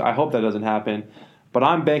 Unfortunately, I hope that doesn't happen. But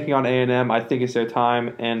I'm banking on A&M. I think it's their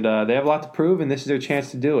time, and they have a lot to prove, and this is their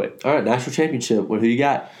chance to do it. All right, national championship. Well, who you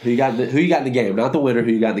got? Who you got in the game? Not the winner.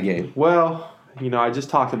 Who you got in the game? Well, I just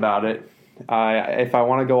talked about it. If I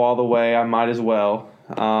want to go all the way, I might as well.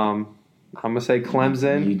 I'm gonna say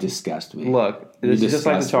Clemson. You disgust me. Look, this is just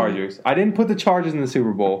like the Chargers. I didn't put the Chargers in the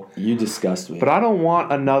Super Bowl. You disgust me. But I don't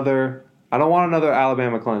want another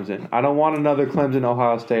Alabama Clemson. I don't want another Clemson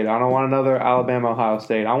Ohio State. I don't want another Alabama Ohio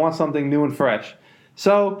State. I want something new and fresh.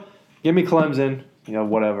 So, give me Clemson,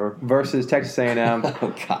 whatever, versus Texas A&M.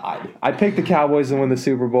 Oh, God. I picked the Cowboys to win the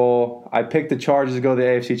Super Bowl. I picked the Chargers to go to the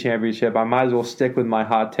AFC Championship. I might as well stick with my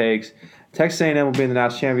hot takes. Texas A&M will be in the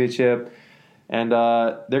national championship, and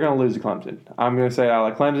they're going to lose to Clemson. I'm going to say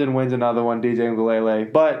Clemson wins another one, DJ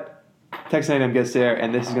Uiagalelei. But Texas A&M gets there,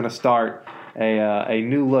 and this is going to start a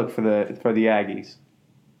new look for the Aggies.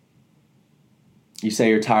 You say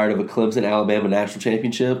you're tired of a Clemson-Alabama national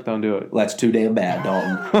championship? Don't do it. Well, that's too damn bad,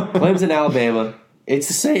 Dalton. Clemson-Alabama, it's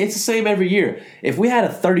the same every year. If we had a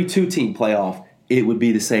 32-team playoff, it would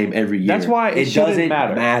be the same every year. That's why it doesn't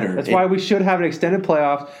matter. That's why we should have an extended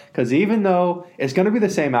playoffs, because even though it's going to be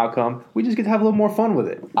the same outcome, we just get to have a little more fun with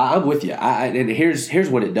it. I'm with you. And here's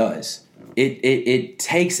what it does. It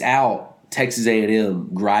takes out Texas A&M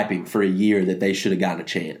griping for a year that they should have gotten a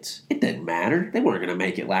chance. It didn't matter. They weren't going to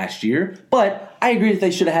make it last year. But I agree that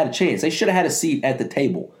they should have had a chance. They should have had a seat at the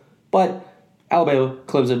table. But Alabama,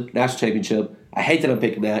 Clemson, national championship. I hate that I'm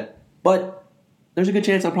picking that. But there's a good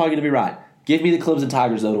chance I'm probably going to be right. Give me the Clemson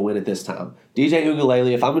Tigers, though, to win it this time. DJ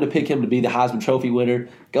Uiagalelei, if I'm going to pick him to be the Heisman Trophy winner,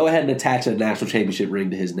 go ahead and attach a national championship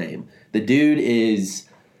ring to his name. The dude is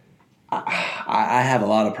 – I have a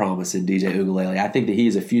lot of promise in DJ Uiagalelei. I think that he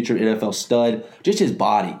is a future NFL stud. Just his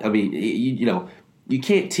body. I mean, you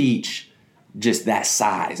can't teach just that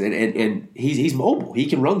size. And he's mobile. He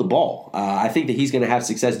can run the ball. I think that he's going to have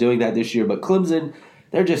success doing that this year. But Clemson,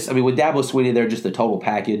 they're just – I mean, with Dabo Swinney, they're just the total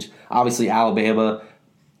package. Obviously, Alabama –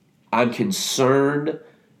 I'm concerned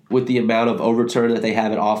with the amount of overturn that they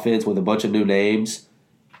have at offense with a bunch of new names,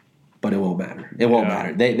 but it won't matter. It won't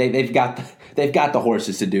matter. They've got the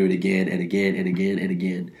horses to do it again and again and again and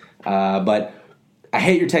again. But I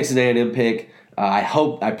hate your Texas A&M pick.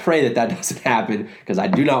 I pray that doesn't happen because I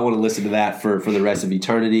do not want to listen to that for the rest of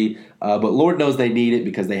eternity. But Lord knows they need it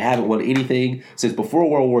because they haven't won anything since before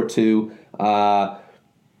World War II.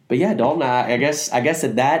 But yeah, Dalton, I guess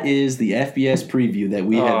that is the FBS preview that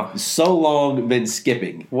we have so long been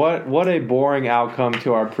skipping. What a boring outcome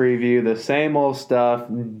to our preview. The same old stuff.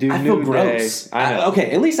 I feel gross. I know.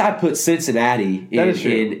 Okay, at least I put Cincinnati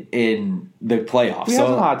in the playoffs. We have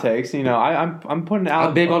some hot takes. I'm putting out.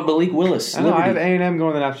 I'm big on Malik Willis. I know. I have A&M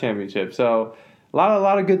going to the national championship. So a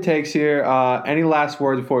lot of good takes here. Any last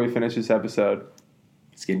words before we finish this episode?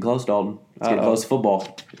 It's getting close, Dalton. It's getting close to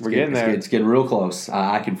football. We're getting there. It's getting real close.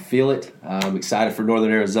 I can feel it. I'm excited for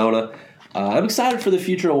Northern Arizona. I'm excited for the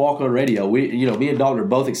future of Walk On Radio. Me and Dalton are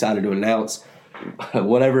both excited to announce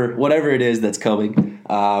whatever it is that's coming.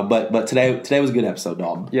 But today was a good episode,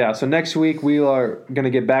 Dalton. Yeah. So next week we are going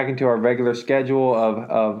to get back into our regular schedule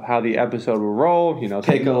of how the episode will roll.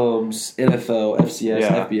 Pick'ems, NFL,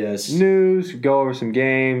 FCS, FBS, news. Go over some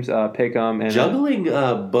games. Pick'em and juggling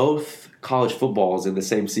both college footballs in the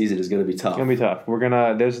same season is going to be tough. It's going to be tough.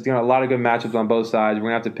 There's a lot of good matchups on both sides.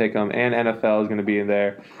 We're going to have to pick them, and NFL is going to be in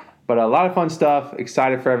there. But a lot of fun stuff.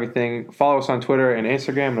 Excited for everything. Follow us on Twitter and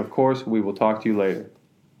Instagram, and of course, we will talk to you later.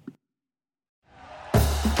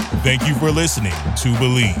 Thank you for listening to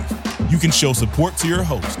Believe. You can show support to your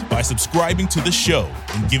host by subscribing to the show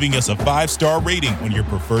and giving us a 5-star rating on your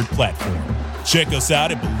preferred platform. Check us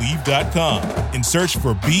out at Believe.com and search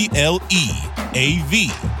for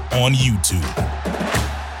BLEAV on YouTube.